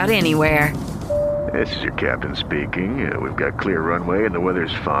just about anywhere. This is your captain speaking. We've got clear runway and the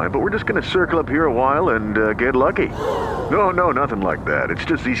weather's fine, but we're just going to circle up here a while and get lucky. No, nothing like that. It's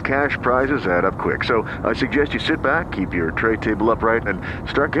just these cash prizes add up quick. So I suggest you sit back, keep your tray table upright, and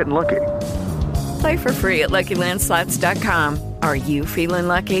start getting lucky. Play for free at LuckyLandSlots.com. Are you feeling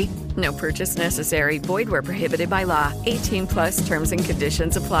lucky? No purchase necessary. Void where prohibited by law. 18+ terms and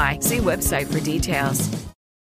conditions apply. See website for details.